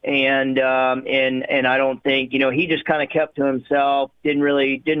friends, and I don't think, you know, he just kind of kept to himself, didn't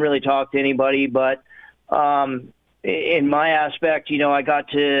really talk to anybody. But in my aspect, you know, I got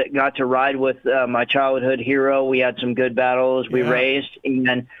to ride with my childhood hero. We had some good battles. We raced,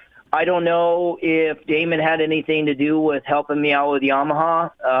 and I don't know if Damon had anything to do with helping me out with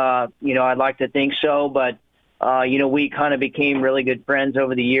Yamaha. You know, I'd like to think so, but you know, we kind of became really good friends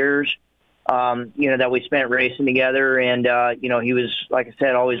over the years. You know, that we spent racing together, and you know, he was, like I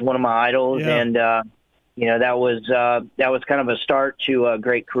said, always one of my idols, and you know, that was kind of a start to a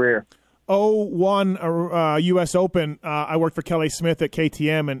great career. 01 U.S. Open, I worked for Kelly Smith at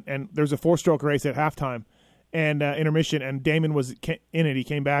KTM, and there's a 4-stroke race at halftime and intermission, and Damon was in it. He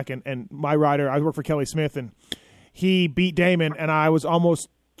came back, and my rider, I worked for Kelly Smith, and he beat Damon, and I was almost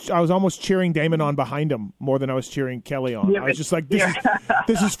cheering Damon on behind him more than I was cheering Kelly on. I was just like,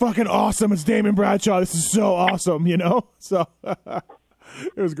 this is fucking awesome. It's Damon Bradshaw. This is so awesome, you know? So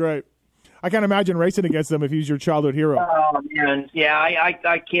it was great. I can't imagine racing against him if he's your childhood hero. Oh, man. Yeah,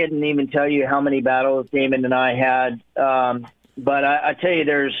 I can't even tell you how many battles Damon and I had. But I tell you,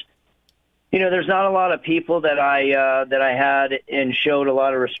 there's not a lot of people that I had and showed a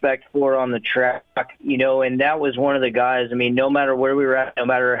lot of respect for on the track, you know, and that was one of the guys. I mean, no matter where we were at, no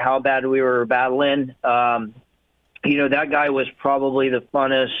matter how bad we were battling, you know, that guy was probably the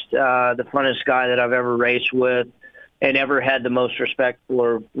funnest guy that I've ever raced with and ever had the most respect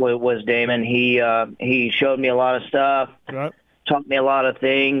for was Damon. He showed me a lot of stuff. Right. Taught me a lot of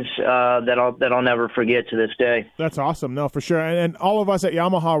things that I'll never forget to this day. That's awesome. No, for sure. And all of us at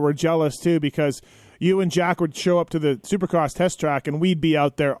Yamaha were jealous too, because you and Jack would show up to the Supercross test track and we'd be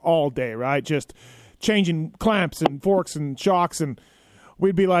out there all day, right? Just changing clamps and forks and shocks, and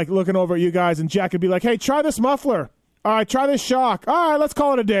we'd be like looking over at you guys, and Jack would be like, "Hey, try this muffler. All right, try this shock. All right, let's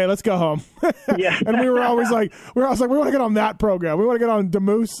call it a day. Let's go home." Yeah. And we were always like, we want to get on that program. We want to get on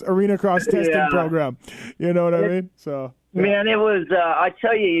Demuth's Arena Cross testing program. You know what I mean? So. Yeah. Man, it was. I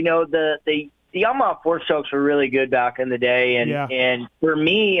tell you, you know, the Yamaha 4-strokes were really good back in the day, and for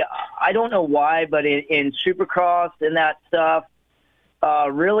me, I don't know why, but in Supercross and that stuff,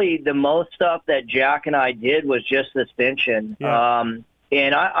 really the most stuff that Jack and I did was just suspension. Yeah.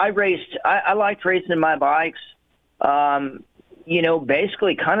 And I liked racing my bikes,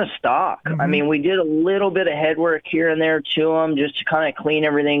 basically kind of stock. Mm-hmm. I mean, we did a little bit of head work here and there to them just to kind of clean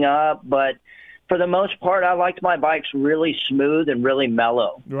everything up. But for the most part, I liked my bikes really smooth and really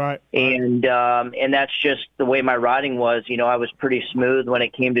mellow. Right. And that's just the way my riding was. I was pretty smooth when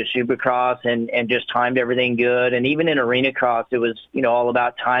it came to Supercross and just timed everything good. And even in Arena Cross, it was, all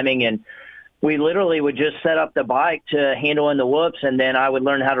about timing. And we literally would just set up the bike to handle in the whoops, and then I would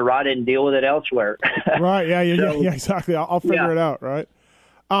learn how to ride it and deal with it elsewhere. Right. Yeah, exactly. I'll figure it out. Right.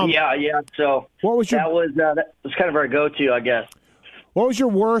 So what was that was kind of our go-to, I guess. What was your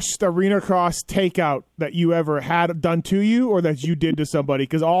worst Arena Cross takeout that you ever had done to you or that you did to somebody?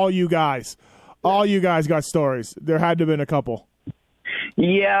 Because all you guys got stories. There had to have been a couple.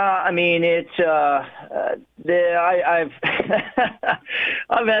 Yeah, I mean, it's I've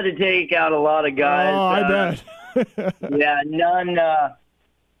I've had to take out a lot of guys. Oh, I bet. Yeah,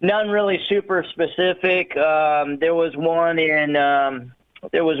 none really super specific. There was one in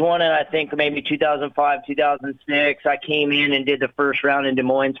I think maybe 2005, 2006. I came in and did the first round in Des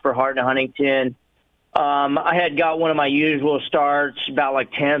Moines for Hart and Huntington. I had got one of my usual starts, about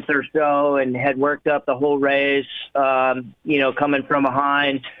like 10th or so, and had worked up the whole race, coming from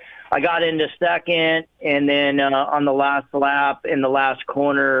behind. I got into second, and then on the last lap, in the last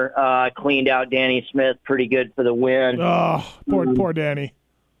corner, cleaned out Danny Smith pretty good for the win. Oh, poor Danny.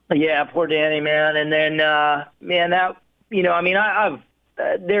 Yeah, poor Danny, man. And then,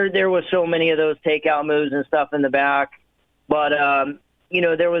 there was so many of those takeout moves and stuff in the back, but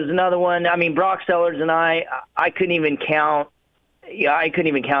there was another one. I mean, Brock Sellers and I couldn't even count. Yeah, I couldn't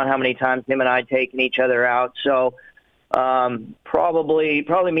even count how many times him and I had taken each other out. So probably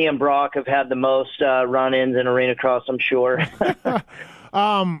me and Brock have had the most run-ins in Arena Cross, I'm sure.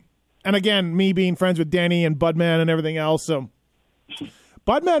 And again, me being friends with Danny and Budman and everything else. So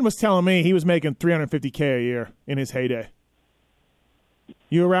Budman was telling me he was making $350K a year in his heyday.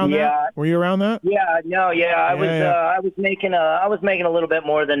 You around that? Were you around that? Yeah, no, yeah. I was making a little bit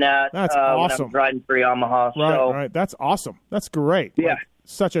more than that. That's when awesome. I was riding for Yamaha. Right. That's awesome. That's great. Yeah.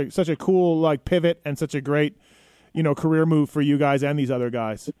 Such a cool pivot and such a great, career move for you guys and these other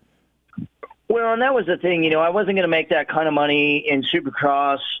guys. Well, and that was the thing, I wasn't going to make that kind of money in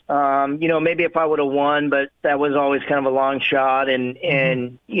Supercross. Maybe if I would have won, but that was always kind of a long shot. And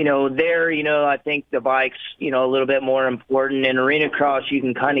there, I think the bike's, a little bit more important. In Arena Cross, you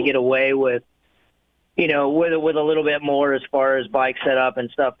can kind of get away with, with a little bit more as far as bike setup and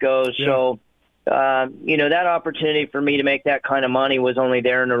stuff goes. Yeah. So, that opportunity for me to make that kind of money was only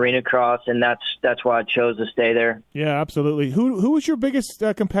there in Arena Cross, and that's why I chose to stay there. Yeah, absolutely. Who was your biggest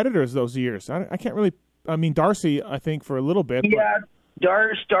competitors those years? I can't really. I mean, Darcy, I think for a little bit. Yeah,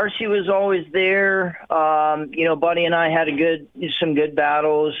 Darcy was always there. Buddy and I had some good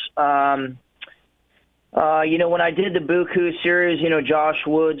battles. When I did the Buku series, Josh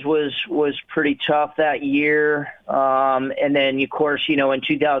Woods was pretty tough that year. And then, of course, in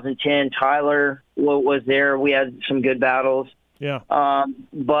 2010, Tyler was there. We had some good battles. Yeah.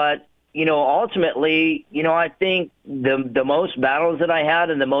 But, ultimately, I think the most battles that I had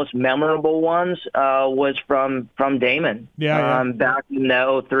and the most memorable ones was from Damon. Yeah. Back in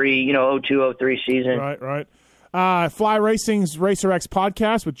the 02-03 season. Right. Fly Racing's Racer X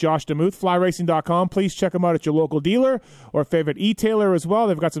podcast with Josh Demuth, flyracing.com. Please check them out at your local dealer or favorite e-tailer as well.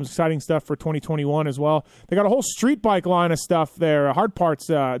 They've got some exciting stuff for 2021 as well. They got a whole street bike line of stuff there, hard parts,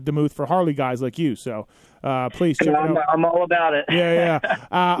 Demuth, for Harley guys like you. So please check it out. I'm all about it. Yeah.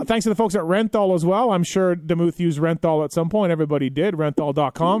 Thanks to the folks at Renthal as well. I'm sure Demuth used Renthal at some point. Everybody did.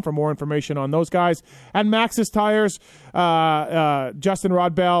 Renthal.com for more information on those guys. And Maxxis Tires, Justin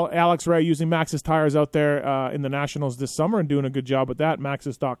Rodbell, Alex Ray using Maxxis Tires out there in the Nationals this summer and doing a good job with that.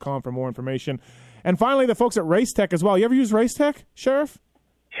 Maxxis.com for more information. And finally, the folks at Racetech as well. You ever use Racetech, Sheriff?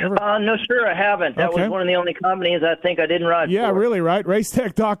 No, sir, I haven't. That was one of the only companies I think I didn't ride for. Yeah, really, right?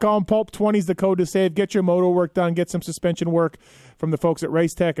 Racetech.com, Pulp20 is the code to save. Get your motor work done. Get some suspension work from the folks at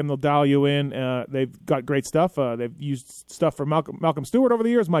Racetech, and they'll dial you in. They've got great stuff. They've used stuff for Malcolm Stewart over the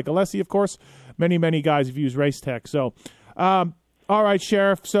years, Mike Alessi, of course. Many, many guys have used Racetech. So, all right,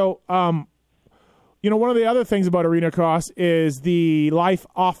 Sheriff. So, one of the other things about Arena Cross is the life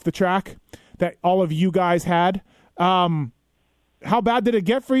off the track that all of you guys had. How bad did it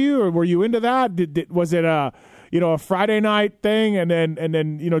get for you, or were you into that? Was it a Friday night thing, and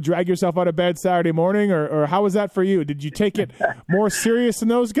then drag yourself out of bed Saturday morning, or how was that for you? Did you take it more serious than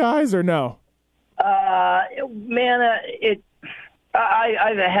those guys, or no? Man,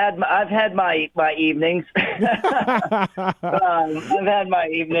 I've had my evenings. I've had my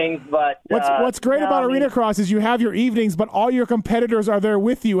evenings, but what's great about Arena Cross is you have your evenings, but all your competitors are there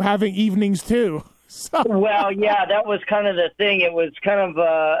with you having evenings too. So. Well, yeah, that was kind of the thing. It was kind of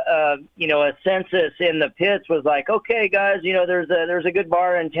a census in the pits was like, okay, guys, there's a good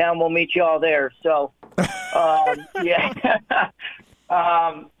bar in town. We'll meet you all there. So, yeah.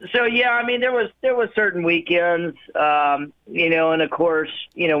 So yeah, I mean, there was certain weekends, and of course,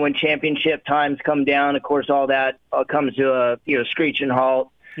 when championship times come down, of course, all that comes to a screeching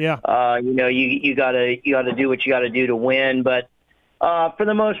halt. Yeah. You gotta do what you gotta do to win, but for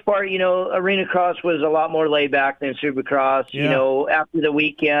the most part, Arena Cross was a lot more laid back than Supercross. Yeah. After the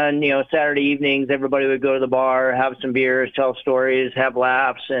weekend, Saturday evenings, everybody would go to the bar, have some beers, tell stories, have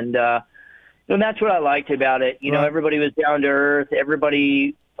laughs, and that's what I liked about it. Right. Everybody was down to earth.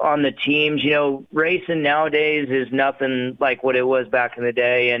 Everybody on the teams. Racing nowadays is nothing like what it was back in the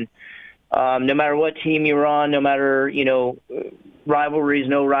day. And no matter what team you were on, no matter, rivalries,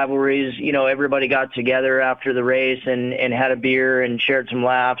 no rivalries, everybody got together after the race and had a beer and shared some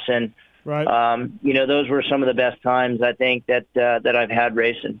laughs. And, right. Those were some of the best times, I think, that I've had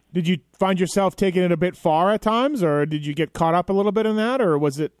racing. Did you find yourself taking it a bit far at times, or did you get caught up a little bit in that, or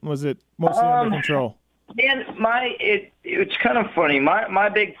was it mostly under control? Man, it's kind of funny. My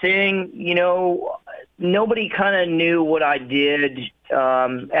big thing, nobody kind of knew what I did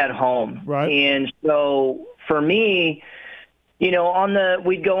at home. Right. And so for me,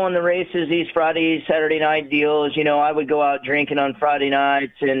 we'd go on the races, these Friday, Saturday night deals. I would go out drinking on Friday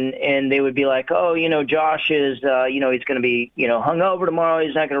nights, and they would be like, oh, Josh is, he's going to be, hungover tomorrow.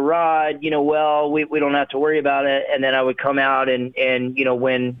 He's not going to ride. Well, we don't have to worry about it. And then I would come out and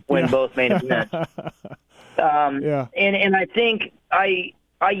win both main events. Yeah. And I think I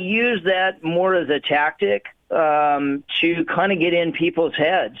use that more as a tactic to kind of get in people's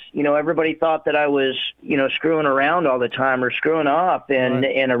heads. Everybody thought that I was, screwing around all the time or screwing up, and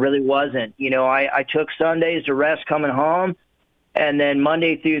Right. and I really wasn't. I took Sundays to rest coming home, and then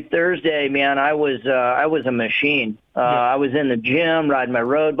Monday through Thursday, man, I was a machine. I was in the gym riding my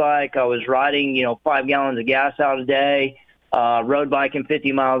road bike. I was riding, 5 gallons of gas out a day, road biking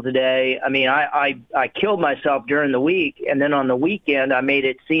 50 miles a day. I mean, I killed myself during the week, and then on the weekend, I made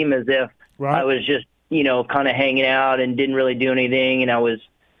it seem as if Right. I was just kind of hanging out and didn't really do anything, and I was,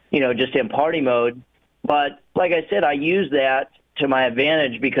 just in party mode. But like I said, I used that to my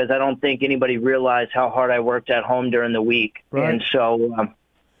advantage because I don't think anybody realized how hard I worked at home during the week. Right. And so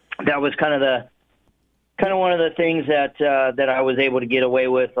that was kind of one of the things that I was able to get away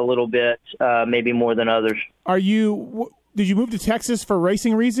with a little bit, maybe more than others. Did you move to Texas for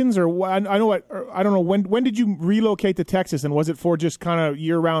racing reasons, or I don't know when did you relocate to Texas, and was it for just kind of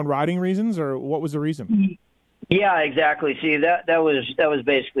year-round riding reasons, or what was the reason? Yeah, exactly. See, that was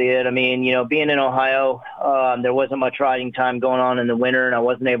basically it. I mean, being in Ohio, there wasn't much riding time going on in the winter, and I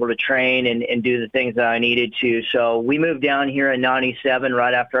wasn't able to train and do the things that I needed to. So we moved down here in '97,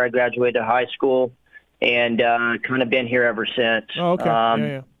 right after I graduated high school, and kind of been here ever since. Oh, okay.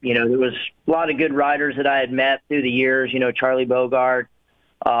 Yeah. There was a lot of good riders that I had met through the years. Charlie Bogart,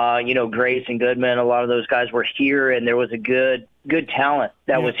 Grace and Goodman. A lot of those guys were here, and there was a good talent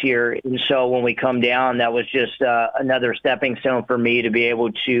that was here. And so when we come down, that was just another stepping stone for me to be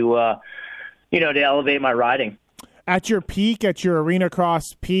able to, to elevate my riding. At your peak, at your Arena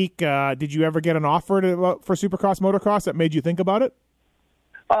Cross peak, did you ever get an offer for Supercross Motocross that made you think about it?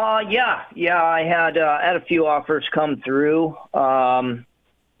 Yeah. I had a few offers come through, that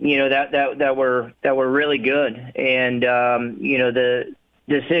were really good. And, the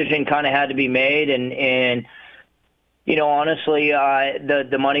decision kind of had to be made. And honestly,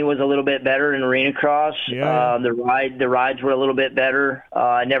 the money was a little bit better in Arena Cross. Yeah. The rides were a little bit better.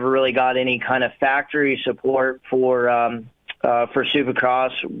 I never really got any kind of factory support for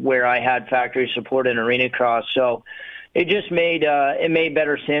Supercross, where I had factory support in Arena Cross. So it just made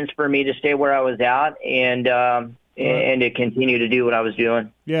better sense for me to stay where I was at and to continue to do what I was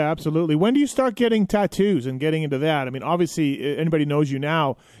doing. Yeah, absolutely. When do you start getting tattoos and getting into that? I mean, obviously, anybody knows you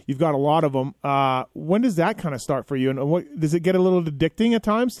now. You've got a lot of them. When does that kind of start for you? And does it get a little addicting at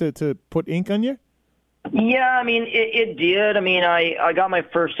times to put ink on you? Yeah, I mean, it did. I mean, I got my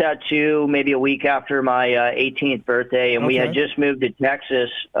first tattoo maybe a week after my 18th birthday, and we had just moved to Texas.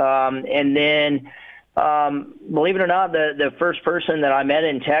 And then, believe it or not, the first person that I met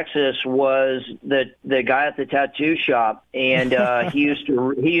in Texas was the guy at the tattoo shop, and he used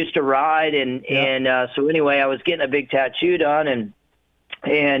to ride, and so anyway, I was getting a big tattoo done,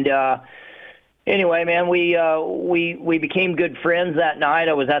 and anyway, man, we became good friends that night.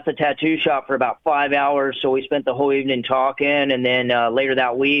 I was at the tattoo shop for about 5 hours, so we spent the whole evening talking. And then later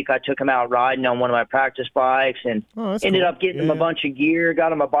that week, I took him out riding on one of my practice bikes and ended up getting him a bunch of gear,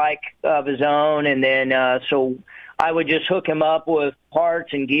 got him a bike of his own. And then so I would just hook him up with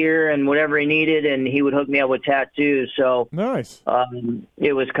parts and gear and whatever he needed, and he would hook me up with tattoos. So nice.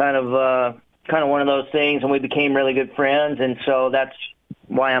 It was kind of one of those things, and we became really good friends. And so that's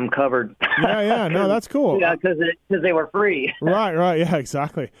why I'm covered. Yeah. No, that's cool. Yeah, because they were free. Right. Yeah,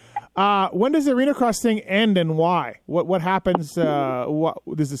 exactly. When does the arena cross thing end, and why? What happens? What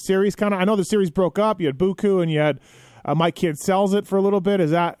does the series kind of? I know the series broke up. You had Buku, and you had my kid sells it for a little bit.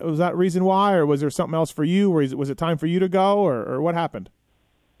 Was that reason why, or was there something else for you? Was it time for you to go, or what happened?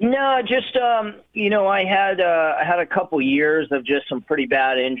 No, just I had a couple years of just some pretty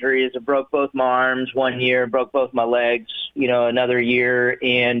bad injuries. I broke both my arms 1 year, broke both my legs, another year,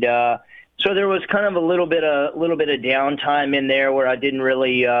 and so there was kind of a little bit of downtime in there where I didn't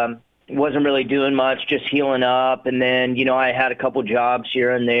really wasn't really doing much, just healing up, and then I had a couple jobs here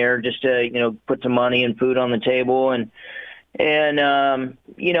and there just to put some money and food on the table, and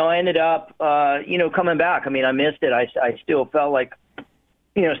I ended up coming back. I mean, I missed it. I still felt like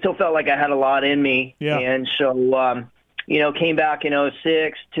I had a lot in me. Yeah. And so, came back in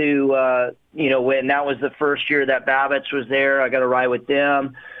 2006 to, when that was the first year that Matthes was there. I got to ride with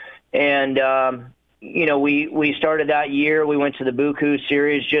them. And, we started that year. We went to the Buku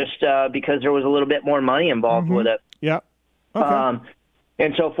series just because there was a little bit more money involved with it. Yeah. Okay.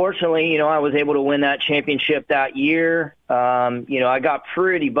 And so fortunately, I was able to win that championship that year. I got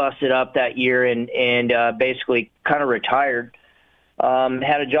pretty busted up that year and basically kind of retired.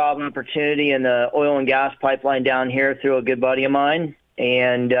 Had a job opportunity in the oil and gas pipeline down here through a good buddy of mine,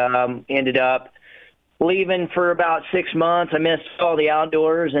 and ended up leaving for about 6 months. I missed all the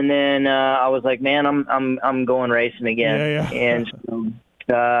outdoors, and then I was like, man, I'm going racing again. Yeah. And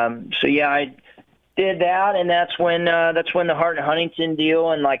so I did that, and that's when the Hart and Huntington deal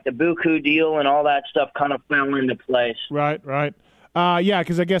and like the Buku deal and all that stuff kind of fell into place. Right. Yeah,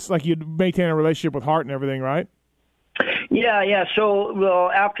 because I guess like you'd maintain a relationship with Hart and everything, right? Yeah. So, well,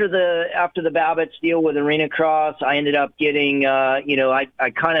 after the Matthes deal with Arena Cross, I ended up getting, I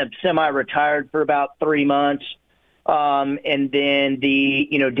kind of semi-retired for about 3 months. And then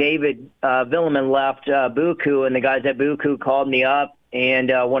David Villeman left Buku, and the guys at Buku called me up and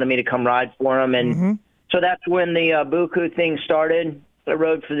wanted me to come ride for them. And so that's when the Buku thing started. I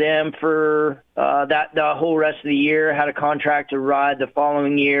rode for them for the whole rest of the year, had a contract to ride the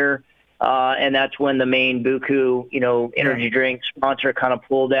following year. And that's when the main Buku, energy drink sponsor kind of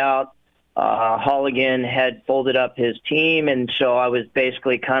pulled out. Holligan had folded up his team, and so I was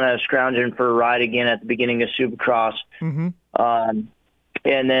basically kind of scrounging for a ride again at the beginning of Supercross. And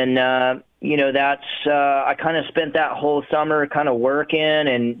then, that's I kind of spent that whole summer kind of working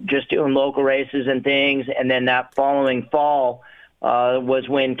and just doing local races and things. And then that following fall was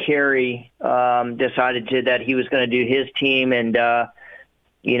when Kerry decided that he was going to do his team, and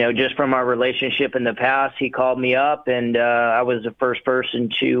just from our relationship in the past, he called me up, and I was the first person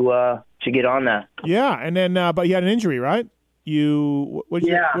to get on that. Yeah, and then but you had an injury, right? What'd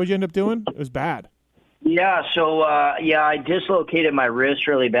you end up doing? It was bad. Yeah, so I dislocated my wrist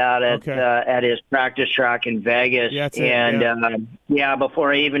really bad at his practice track in Vegas. Yeah, that's it.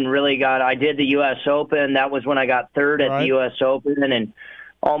 Before I even really I did the U.S. Open. That was when I got third at the U.S. Open, and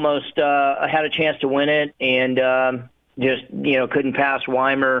almost I had a chance to win it, and just couldn't pass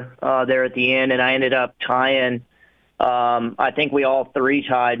Weimer there at the end, and I ended up tying. I think we all three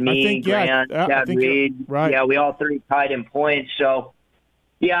tied. Grant, Chad Reed. Right. Yeah, we all three tied in points. So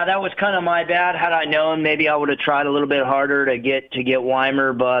yeah, that was kind of my bad. Had I known, maybe I would have tried a little bit harder to get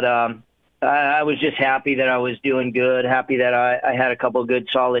Weimer, but I was just happy that I was doing good. Happy that I had a couple of good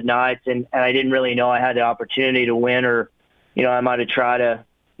solid nights, and I didn't really know I had the opportunity to win, or I might have tried to.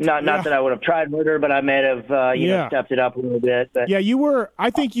 Not that I would have tried harder, but I might have stepped it up a little bit. But yeah,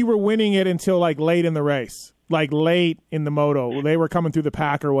 I think you were winning it until like late in the race, like late in the moto. They were coming through the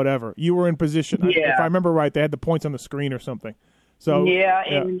pack or whatever. You were in position. Yeah. If I remember right, they had the points on the screen or something. So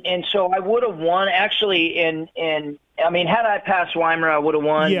and so I would have won actually. And I mean, had I passed Weimer, I would have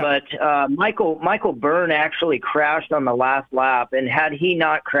won. Yeah. But Michael Byrne actually crashed on the last lap, and had he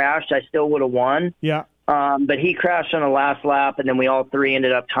not crashed, I still would have won. Yeah. But he crashed on the last lap, and then we all three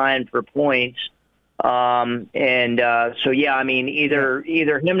ended up tying for points. So yeah, I mean, either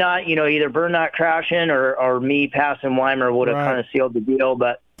him not, either Byrne not crashing or me passing Weimer would have kind of sealed the deal.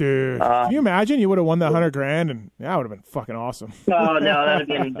 But dude, can you imagine? You would have won that $100,000, and that would have been fucking awesome. Oh no,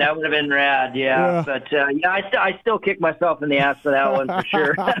 that would have been rad. Yeah. But I still kick myself in the ass for that one for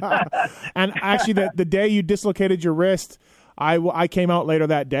sure. And actually, the day you dislocated your wrist, I came out later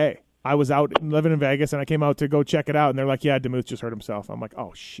that day. I was out living in Vegas, and I came out to go check it out, and they're like, "Yeah, Demuth just hurt himself." I'm like,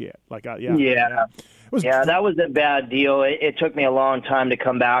 "Oh shit!" Like, yeah. That was a bad deal. It took me a long time to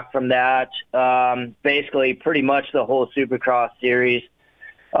come back from that. Basically, pretty much the whole Supercross series,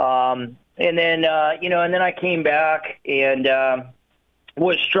 and then I came back and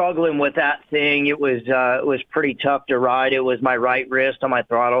was struggling with that thing. It was pretty tough to ride. It was my right wrist on my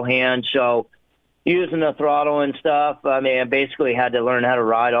throttle hand, so. Using the throttle and stuff, I mean, I basically had to learn how to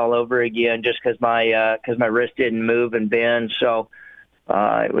ride all over again just because my wrist didn't move and bend. So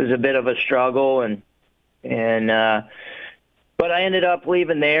it was a bit of a struggle, but I ended up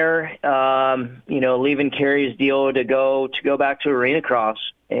leaving there, leaving Kerry's deal to go back to Arena Cross,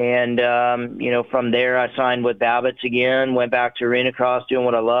 and from there I signed with Babbitt's again, went back to Arena Cross doing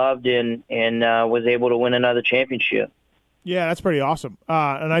what I loved, and was able to win another championship. Yeah, that's pretty awesome.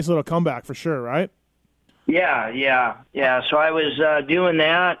 A nice little comeback for sure, right? Yeah. So I was doing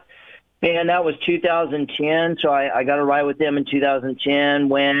that, and that was 2010. So I got a ride with them in 2010.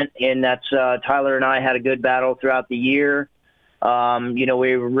 Went, and that's Tyler and I had a good battle throughout the year. We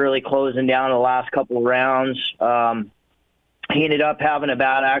were really closing down the last couple of rounds. He ended up having a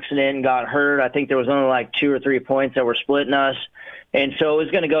bad accident and got hurt. I think there was only like 2 or 3 points that were splitting us, and so it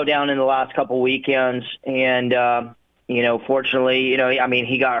was going to go down in the last couple of weekends. And fortunately,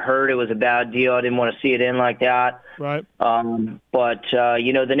 he got hurt. It was a bad deal. I didn't want to see it in like that. Right. But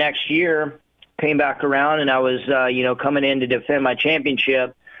the next year came back around, and I was, coming in to defend my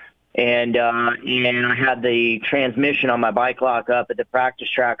championship, and I had the transmission on my bike lock up at the practice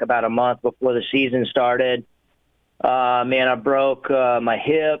track about a month before the season started. I broke my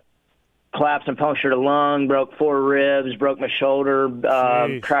hip, collapsed and punctured a lung, broke 4 ribs, broke my shoulder,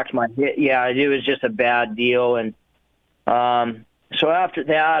 cracked my hip. Yeah, it was just a bad deal. And so after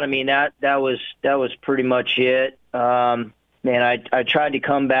that, I mean, that was pretty much it. I tried to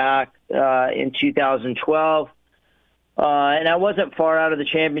come back in 2012, and I wasn't far out of the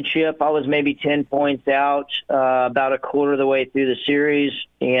championship. I was maybe 10 points out, about a quarter of the way through the series,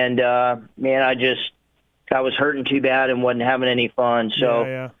 and I was hurting too bad and wasn't having any fun.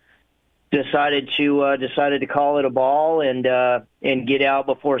 So decided to call it a ball and get out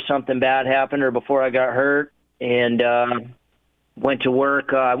before something bad happened or before I got hurt. And went to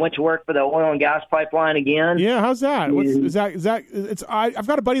work. I went to work for the oil and gas pipeline again. Yeah, how's that? Is that? It's I've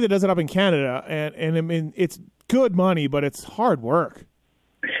got a buddy that does it up in Canada, and I mean it's good money, but it's hard work.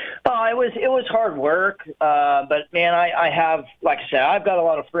 It was hard work, but man, I have, like I said, I've got a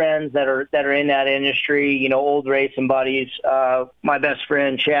lot of friends that are in that industry. Old racing buddies. My best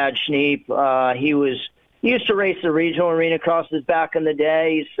friend Chad Schneep, he used to race the regional arena crosses back in the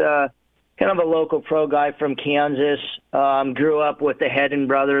day. He's kind of a local pro guy from Kansas. Grew up with the Hedden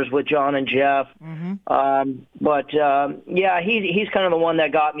brothers, with John and Jeff. Mm-hmm. He's kind of the one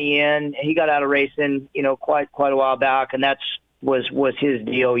that got me in. He got out of racing, quite a while back, and was his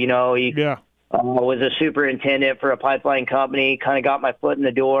deal. He was a superintendent for a pipeline company. Kind of got my foot in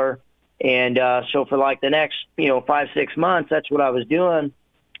the door, and so for like the next 5-6 months, that's what I was doing.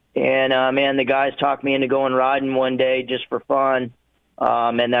 And the guys talked me into going riding one day just for fun.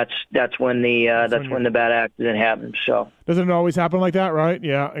 And that's when the bad accident happened. So doesn't it always happen like that, right?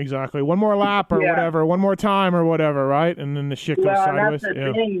 Yeah, exactly. One more lap or whatever, one more time or whatever, right? And then the shit goes sideways. That's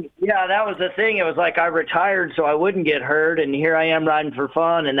the thing. Yeah, that was the thing. It was like I retired so I wouldn't get hurt, and here I am riding for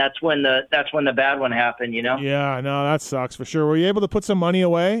fun, and that's when the bad one happened. Yeah, no, that sucks for sure. Were you able to put some money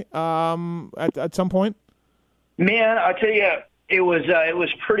away at some point? Man, I'll tell you, it was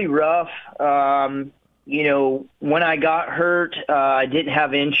pretty rough. When I got hurt, I didn't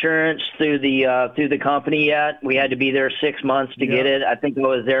have insurance through the company yet. We had to be there 6 months to get it. I think I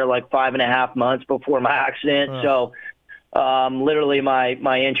was there like 5.5 months before my accident. So literally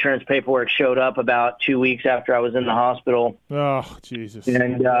my insurance paperwork showed up about 2 weeks after I was in the hospital. Oh, Jesus.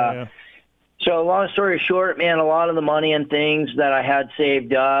 And so long story short, man, a lot of the money and things that I had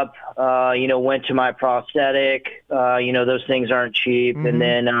saved up, went to my prosthetic. Those things aren't cheap. Mm-hmm. And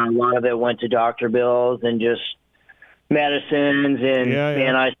then a lot of it went to doctor bills and just medicines. And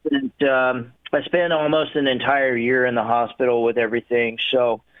man, I spent almost an entire year in the hospital with everything.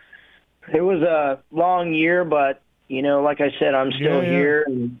 So it was a long year, but like I said, I'm still here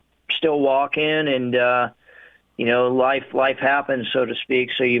and still walking, and life happens, so to speak.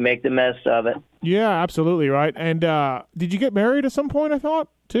 So you make the best of it. Yeah, absolutely right. And did you get married at some point? I thought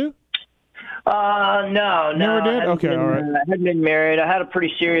too. No. Never did. Okay, all right. I hadn't been married. I had a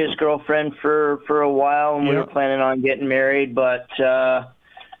pretty serious girlfriend for a while, and we were planning on getting married, but.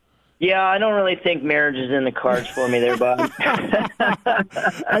 Yeah, I don't really think marriage is in the cards for me there, bud.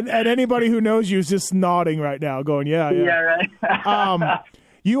 and anybody who knows you is just nodding right now, going, yeah. Yeah, right.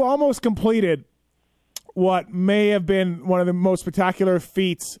 You almost completed what may have been one of the most spectacular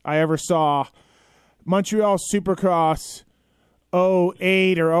feats I ever saw. Montreal Supercross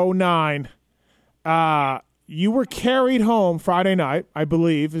 08 or 09. You were carried home Friday night, I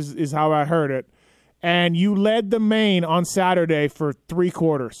believe, is how I heard it. And you led the main on Saturday for three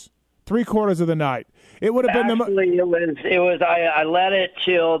quarters of the night. It would have been actually it was I led it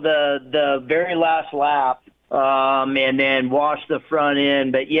till the very last lap, and then washed the front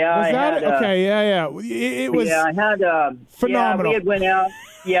end. But yeah, was that okay? Yeah. It was. Yeah, I had phenomenal.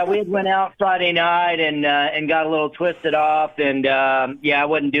 Yeah, we had went out Friday night and got a little twisted off, and I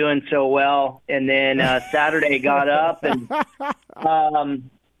wasn't doing so well. And then Saturday got up and.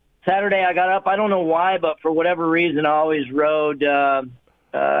 Saturday I got up. I don't know why, but for whatever reason, I always rode. I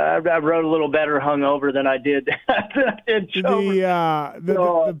rode a little better hungover than I did.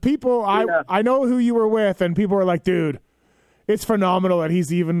 The people I know who you were with, and people were like, "Dude, it's phenomenal that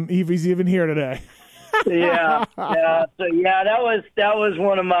he's even here today." yeah. So that was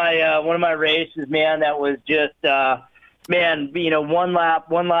one of my races, man. That was just one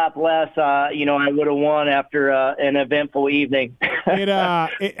lap less. I would have won after an eventful evening.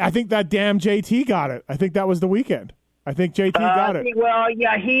 I think that damn JT got it. I think that was the weekend. I think JT got it. Well,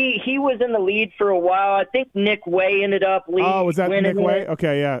 yeah, he was in the lead for a while. I think Nick Way ended up leading. Oh, was that Nick Way?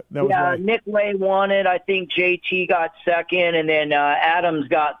 Okay, yeah. That was right. Nick Way won it. I think JT got second, and then Adams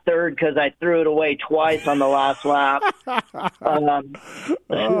got third because I threw it away twice on the last lap. But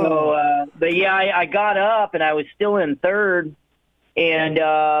yeah, I got up, and I was still in third. And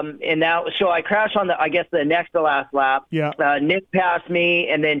so I crashed on the next to last lap. Yeah. Nick passed me,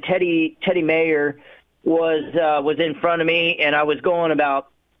 and then Teddy Mayer was in front of me, and I was going about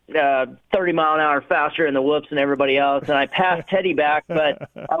 30 mile an hour faster in the whoops than everybody else, and I passed Teddy back, but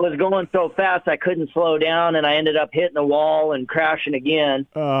I was going so fast I couldn't slow down, and I ended up hitting the wall and crashing again.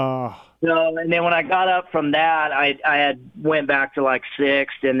 And then when I got up from that, I had went back to like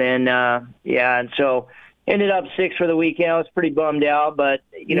sixth, and then and so ended up sixth for the weekend. I was pretty bummed out, but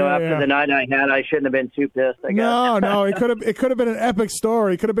after the night I had, I shouldn't have been too pissed. I guess. No, it could have been an epic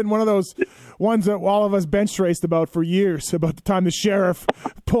story. It could have been one of those ones that all of us bench raced about for years, about the time the Sheriff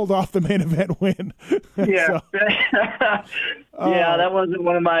pulled off the main event win. Yeah, that wasn't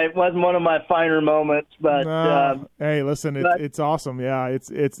one of my finer moments. But hey, listen, it's awesome. Yeah,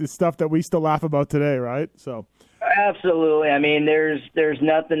 it's stuff that we still laugh about today, right? So. Absolutely. I mean, there's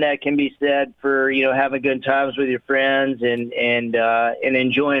nothing that can be said for having good times with your friends and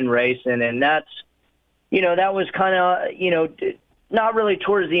enjoying racing, and that's that was kind of not really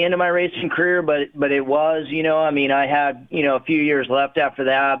towards the end of my racing career, but it was. I mean, I had a few years left after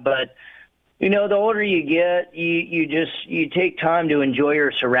that, but the older you get, you take time to enjoy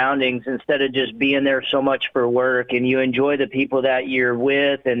your surroundings instead of just being there so much for work, and you enjoy the people that you're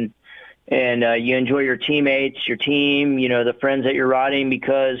with and you enjoy your teammates, your team, the friends that you're riding,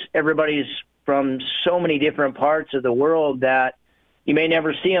 because everybody's from so many different parts of the world that you may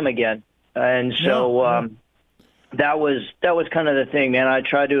never see them again. And so that was kind of the thing, man. I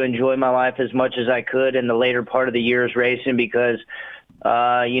tried to enjoy my life as much as I could in the later part of the years racing, because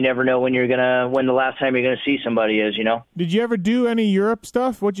you never know when the last time you're going to see somebody is, Did you ever do any Europe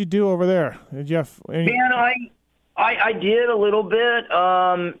stuff? What'd you do over there? Did you have any... Man, I did a little bit.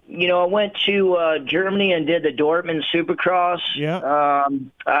 I went to Germany and did the Dortmund Supercross. Yeah.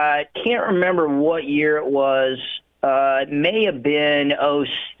 I can't remember what year it was. It may have been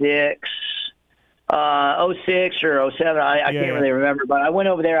 06 or 07. I can't really remember. But I went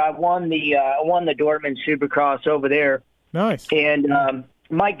over there. I won the Dortmund Supercross over there. Nice. And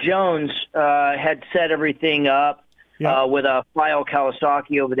Mike Jones had set everything up with a File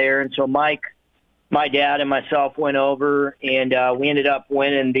Kawasaki over there, and so my dad and myself went over, and we ended up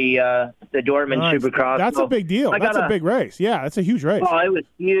winning the Dortmund Supercross. That's a big deal. That's a big race. Yeah, that's a huge race. Oh, it was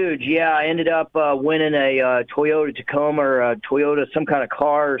huge. Yeah, I ended up winning a Toyota Tacoma or a Toyota, some kind of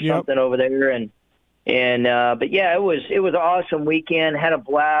car or something over there, and but yeah, it was an awesome weekend. Had a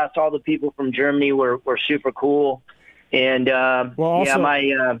blast. All the people from Germany were super cool. And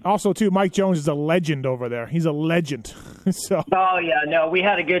also too, Mike Jones is a legend over there. He's a legend. So. Oh yeah, no, we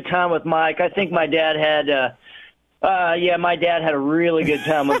had a good time with Mike. I think my dad had Yeah, my dad had a really good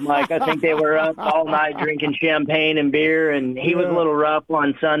time with Mike. I think they were up all night drinking champagne and beer, and he was a little rough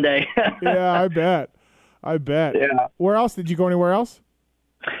on Sunday. Yeah, I bet. Yeah. Where else? Did you go anywhere else?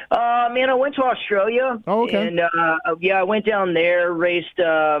 Man, I went to Australia. Oh, okay. And, I went down there, raced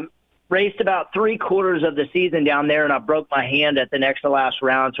about 3/4 of the season down there, and I broke my hand at the next to last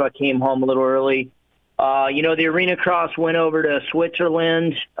round, so I came home a little early. The arena cross went over to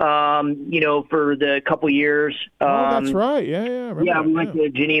Switzerland, for the couple years. That's right. Yeah. We went to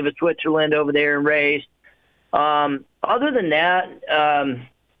Geneva, Switzerland over there and raced. Other than that,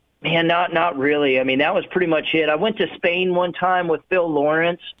 man, not really. I mean, that was pretty much it. I went to Spain one time with Phil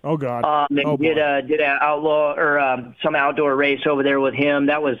Lawrence. Oh God! Did an outlaw or some outdoor race over there with him.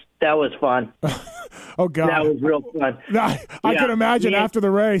 That was fun. Oh God! That was real fun. I can imagine after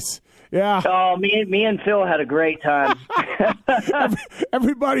the race. Yeah. Oh, me and Phil had a great time.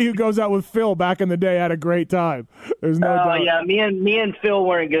 Everybody who goes out with Phil back in the day had a great time. There's no doubt. Oh yeah, me and Phil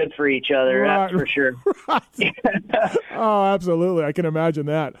weren't good for each other. Right, that's for sure. Right. Oh, absolutely. I can imagine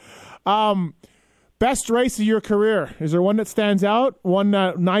that. Best race of your career? Is there one that stands out? One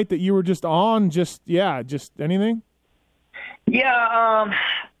night that you were just on? Just anything? Yeah.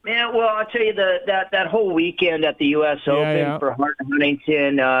 Man, well, I'll tell you that whole weekend at the U.S. Open for Hart and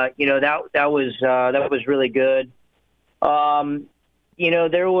Huntington, that was really good.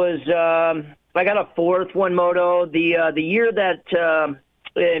 There was I got a fourth one moto the year that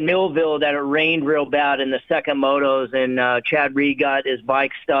in Millville that it rained real bad in the second motos, and Chad Reed got his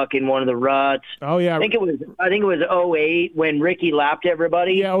bike stuck in one of the ruts. Oh yeah, I think it was 08 when Ricky lapped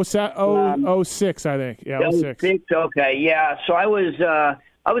everybody. Yeah, 06, I think. Yeah, 06. Okay, yeah. So I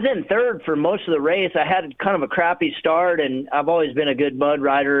was in third for most of the race. I had kind of a crappy start, and I've always been a good mud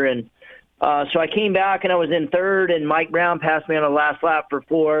rider. And so I came back, and I was in third, and Mike Brown passed me on the last lap for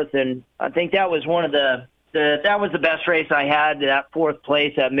fourth. And I think that was one of that was the best race I had, that fourth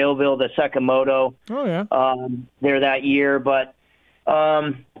place at Millville, the second moto. Oh, yeah. There that year. But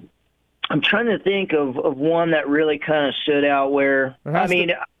I'm trying to think of one that really kind of stood out where, there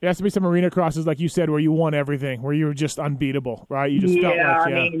has to be some arena crosses, like you said, where you won everything, where you were just unbeatable, right? You just felt like, I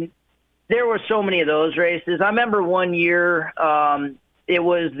mean, there were so many of those races. I remember one year, it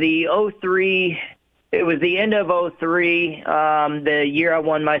was the 03, it was the end of 03, the year I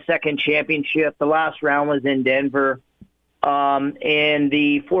won my second championship. The last round was in Denver, and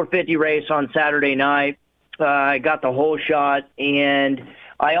the 450 race on Saturday night, I got the whole shot, and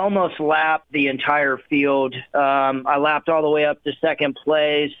I almost lapped the entire field. I lapped all the way up to second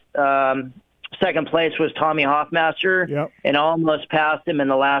place. Second place was Tommy Hoffmaster, and I almost passed him in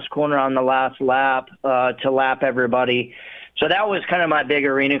the last corner on the last lap to lap everybody. So that was kind of my big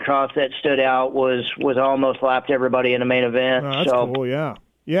arena cross that stood out, was almost lapped everybody in the main event. Oh, that's cool, yeah.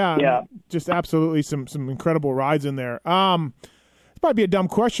 Just absolutely some incredible rides in there. Might be a dumb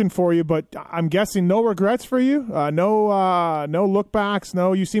question for you, but I'm guessing no regrets for you. No look backs.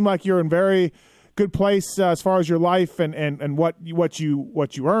 No, you seem like you're in very good place as far as your life and what you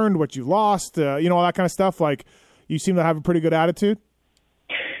earned, what you lost, all that kind of stuff. Like, you seem to have a pretty good attitude.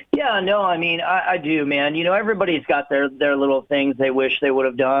 Yeah, no, I mean, I do, man. Everybody's got their little things they wish they would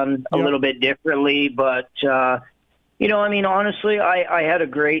have done a little bit differently, but honestly, I had a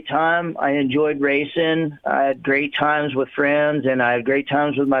great time. I enjoyed racing. I had great times with friends, and I had great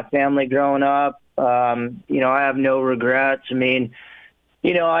times with my family growing up. I have no regrets. I mean,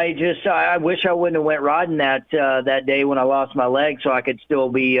 I wish I wouldn't have went riding that day when I lost my leg, so I could still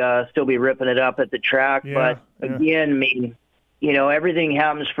be ripping it up at the track. But again, I mean, everything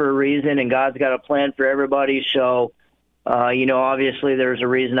happens for a reason, and God's got a plan for everybody. So, obviously there's a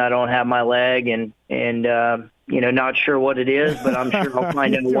reason I don't have my leg, and not sure what it is, but I'm sure I'll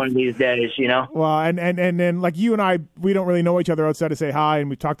find out one of these days, Well, and then like you and I, we don't really know each other outside to say hi, and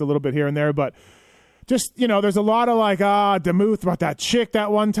we talked a little bit here and there, but just, there's a lot of like, Demuth about that chick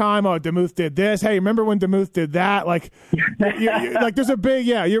that one time. Oh, Demuth did this. Hey, remember when Demuth did that? Like, like there's a big,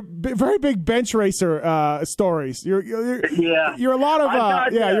 you're very big bench racer stories. You're a lot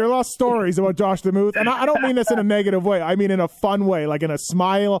of, you're a lot of stories about Josh Demuth. And I don't mean this in a negative way. I mean in a fun way, like in a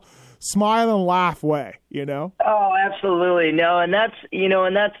smile and laugh way, Oh, absolutely. No. And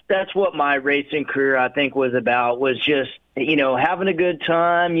that's what my racing career, I think, was about, was just, having a good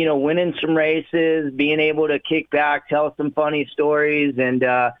time, winning some races, being able to kick back, tell some funny stories. And,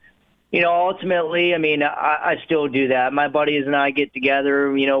 ultimately, I mean, I still do that. My buddies and I get together,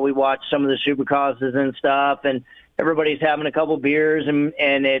 we watch some of the supercrosses and stuff, and everybody's having a couple beers, and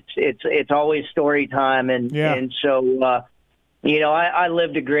it's always story time. And so, I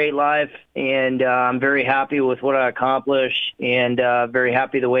lived a great life, and I'm very happy with what I accomplished, and very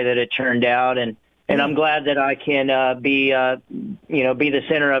happy the way that it turned out. And And I'm glad that I can be the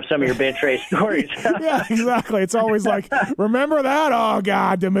center of some of your bench race stories. Yeah, exactly. It's always like, remember that? Oh,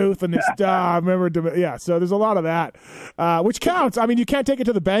 God, Demuth. And it's, remember Demuth. Yeah, so there's a lot of that, which counts. I mean, you can't take it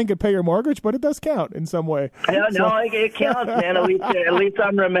to the bank and pay your mortgage, but it does count in some way. No, it counts, man. At least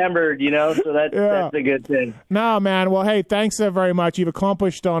I'm remembered, so that's a good thing. No, man. Well, hey, thanks very much. You've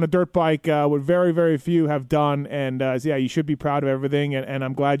accomplished on a dirt bike what very, very few have done. And, you should be proud of everything. And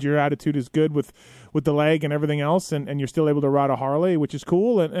I'm glad your attitude is good with the leg and everything else, and you're still able to ride a Harley, which is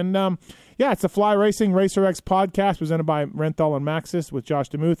cool. And it's the Fly Racing Racer X podcast presented by Renthal and Matthes with Josh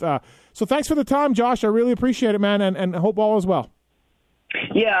Demuth. So thanks for the time, Josh. I really appreciate it, man, and hope all is well.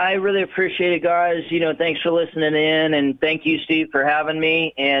 Yeah, I really appreciate it, guys. Thanks for listening in, and thank you, Steve, for having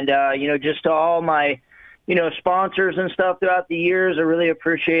me. And, just to all my, sponsors and stuff throughout the years, I really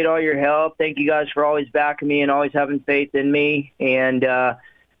appreciate all your help. Thank you guys for always backing me and always having faith in me. And,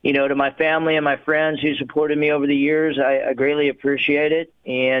 to my family and my friends who supported me over the years, I greatly appreciate it.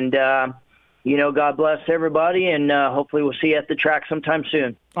 And, God bless everybody, and hopefully we'll see you at the track sometime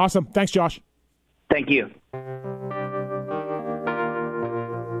soon. Awesome. Thanks, Josh. Thank you.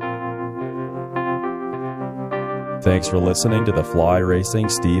 Thanks for listening to the Fly Racing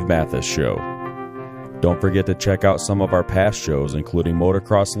Steve Matthes Show. Don't forget to check out some of our past shows, including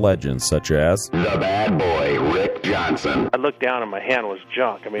motocross legends such as The Bad Boy, Rick Johnson. I looked down and my hand was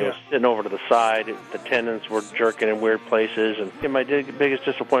junk. I mean, it was sitting over to the side. The tendons were jerking in weird places. And my biggest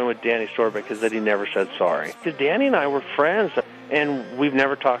disappointment with Danny Storbeck is that he never said sorry. Danny and I were friends, and we've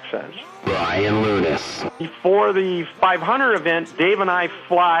never talked since. Brian Lunas. Before the 500 event, Dave and I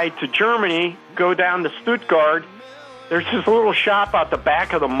fly to Germany, go down to Stuttgart. There's this little shop out the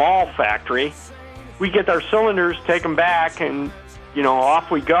back of the mall factory. We get our cylinders, take them back, and, off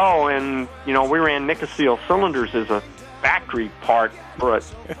we go. And, we ran Nicosil cylinders as a factory part for a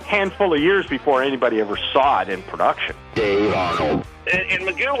handful of years before anybody ever saw it in production. Dave Arnold. And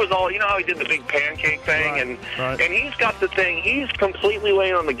Magoo was all, how he did the big pancake thing, and he's got the thing, he's completely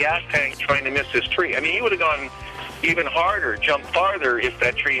laying on the gas tank trying to miss his tree. I mean, he would have gone even harder, jumped farther if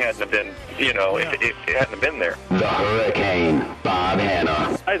that tree hadn't have been, if it hadn't have been there. The Hurricane, Bob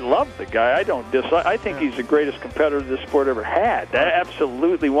Hanna. I love the guy. I don't dislike. I think he's the greatest competitor this sport ever had.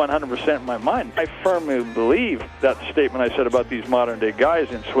 Absolutely 100% in my mind. I firmly believe that statement I said about these modern-day guys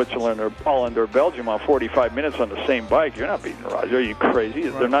in Switzerland or Holland or Belgium on 45 minutes on the same bike. You're not beating Roger. Are you crazy?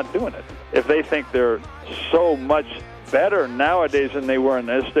 They're not doing it. If they think they're so much better nowadays than they were in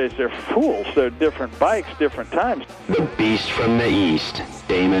those days, they're fools. They're different bikes, different times. The Beast from the East,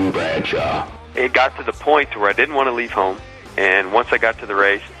 Damon Bradshaw. It got to the point where I didn't want to leave home, and once I got to the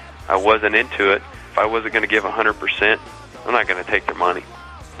race, I wasn't into it. If I wasn't going to give 100%, I'm not going to take their money.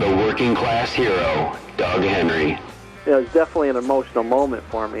 The working class hero, Doug Henry. It was definitely an emotional moment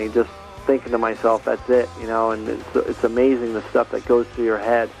for me, just thinking to myself, that's it, and it's amazing the stuff that goes through your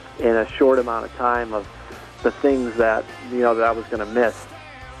head in a short amount of time of the things that, that I was going to miss.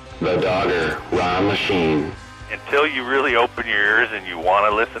 The Dogger, Ron Lachine. Until you really open your ears and you want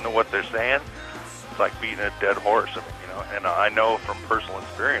to listen to what they're saying, it's like beating a dead horse. And I know from personal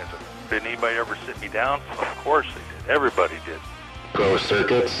experience, did anybody ever sit me down? Of course they did. Everybody did. Pro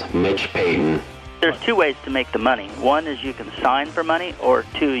Circuits, Mitch Payton. There's two ways to make the money. One is you can sign for money, or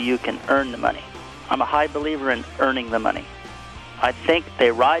two, you can earn the money. I'm a high believer in earning the money. I think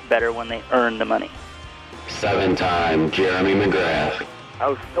they ride better when they earn the money. 7-time Jeremy McGrath. I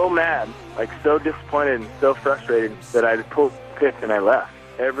was so mad, so disappointed and so frustrated that I pulled pits and I left.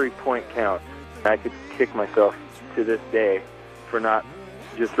 Every point counts. I could kick myself to this day for not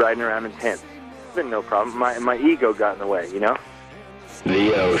just riding around in tents. It's been no problem. My ego got in the way,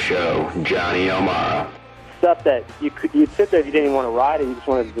 The O Show, Johnny O'Mara. Stuff that you'd sit there if you didn't even want to ride it, you just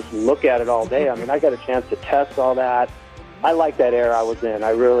wanted to just look at it all day. I mean, I got a chance to test all that. I like that era I was in. I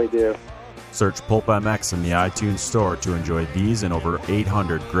really do. Search Pulp MX in the iTunes store to enjoy these and over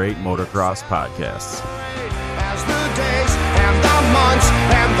 800 great motocross podcasts. As the days and the months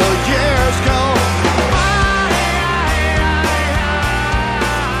and the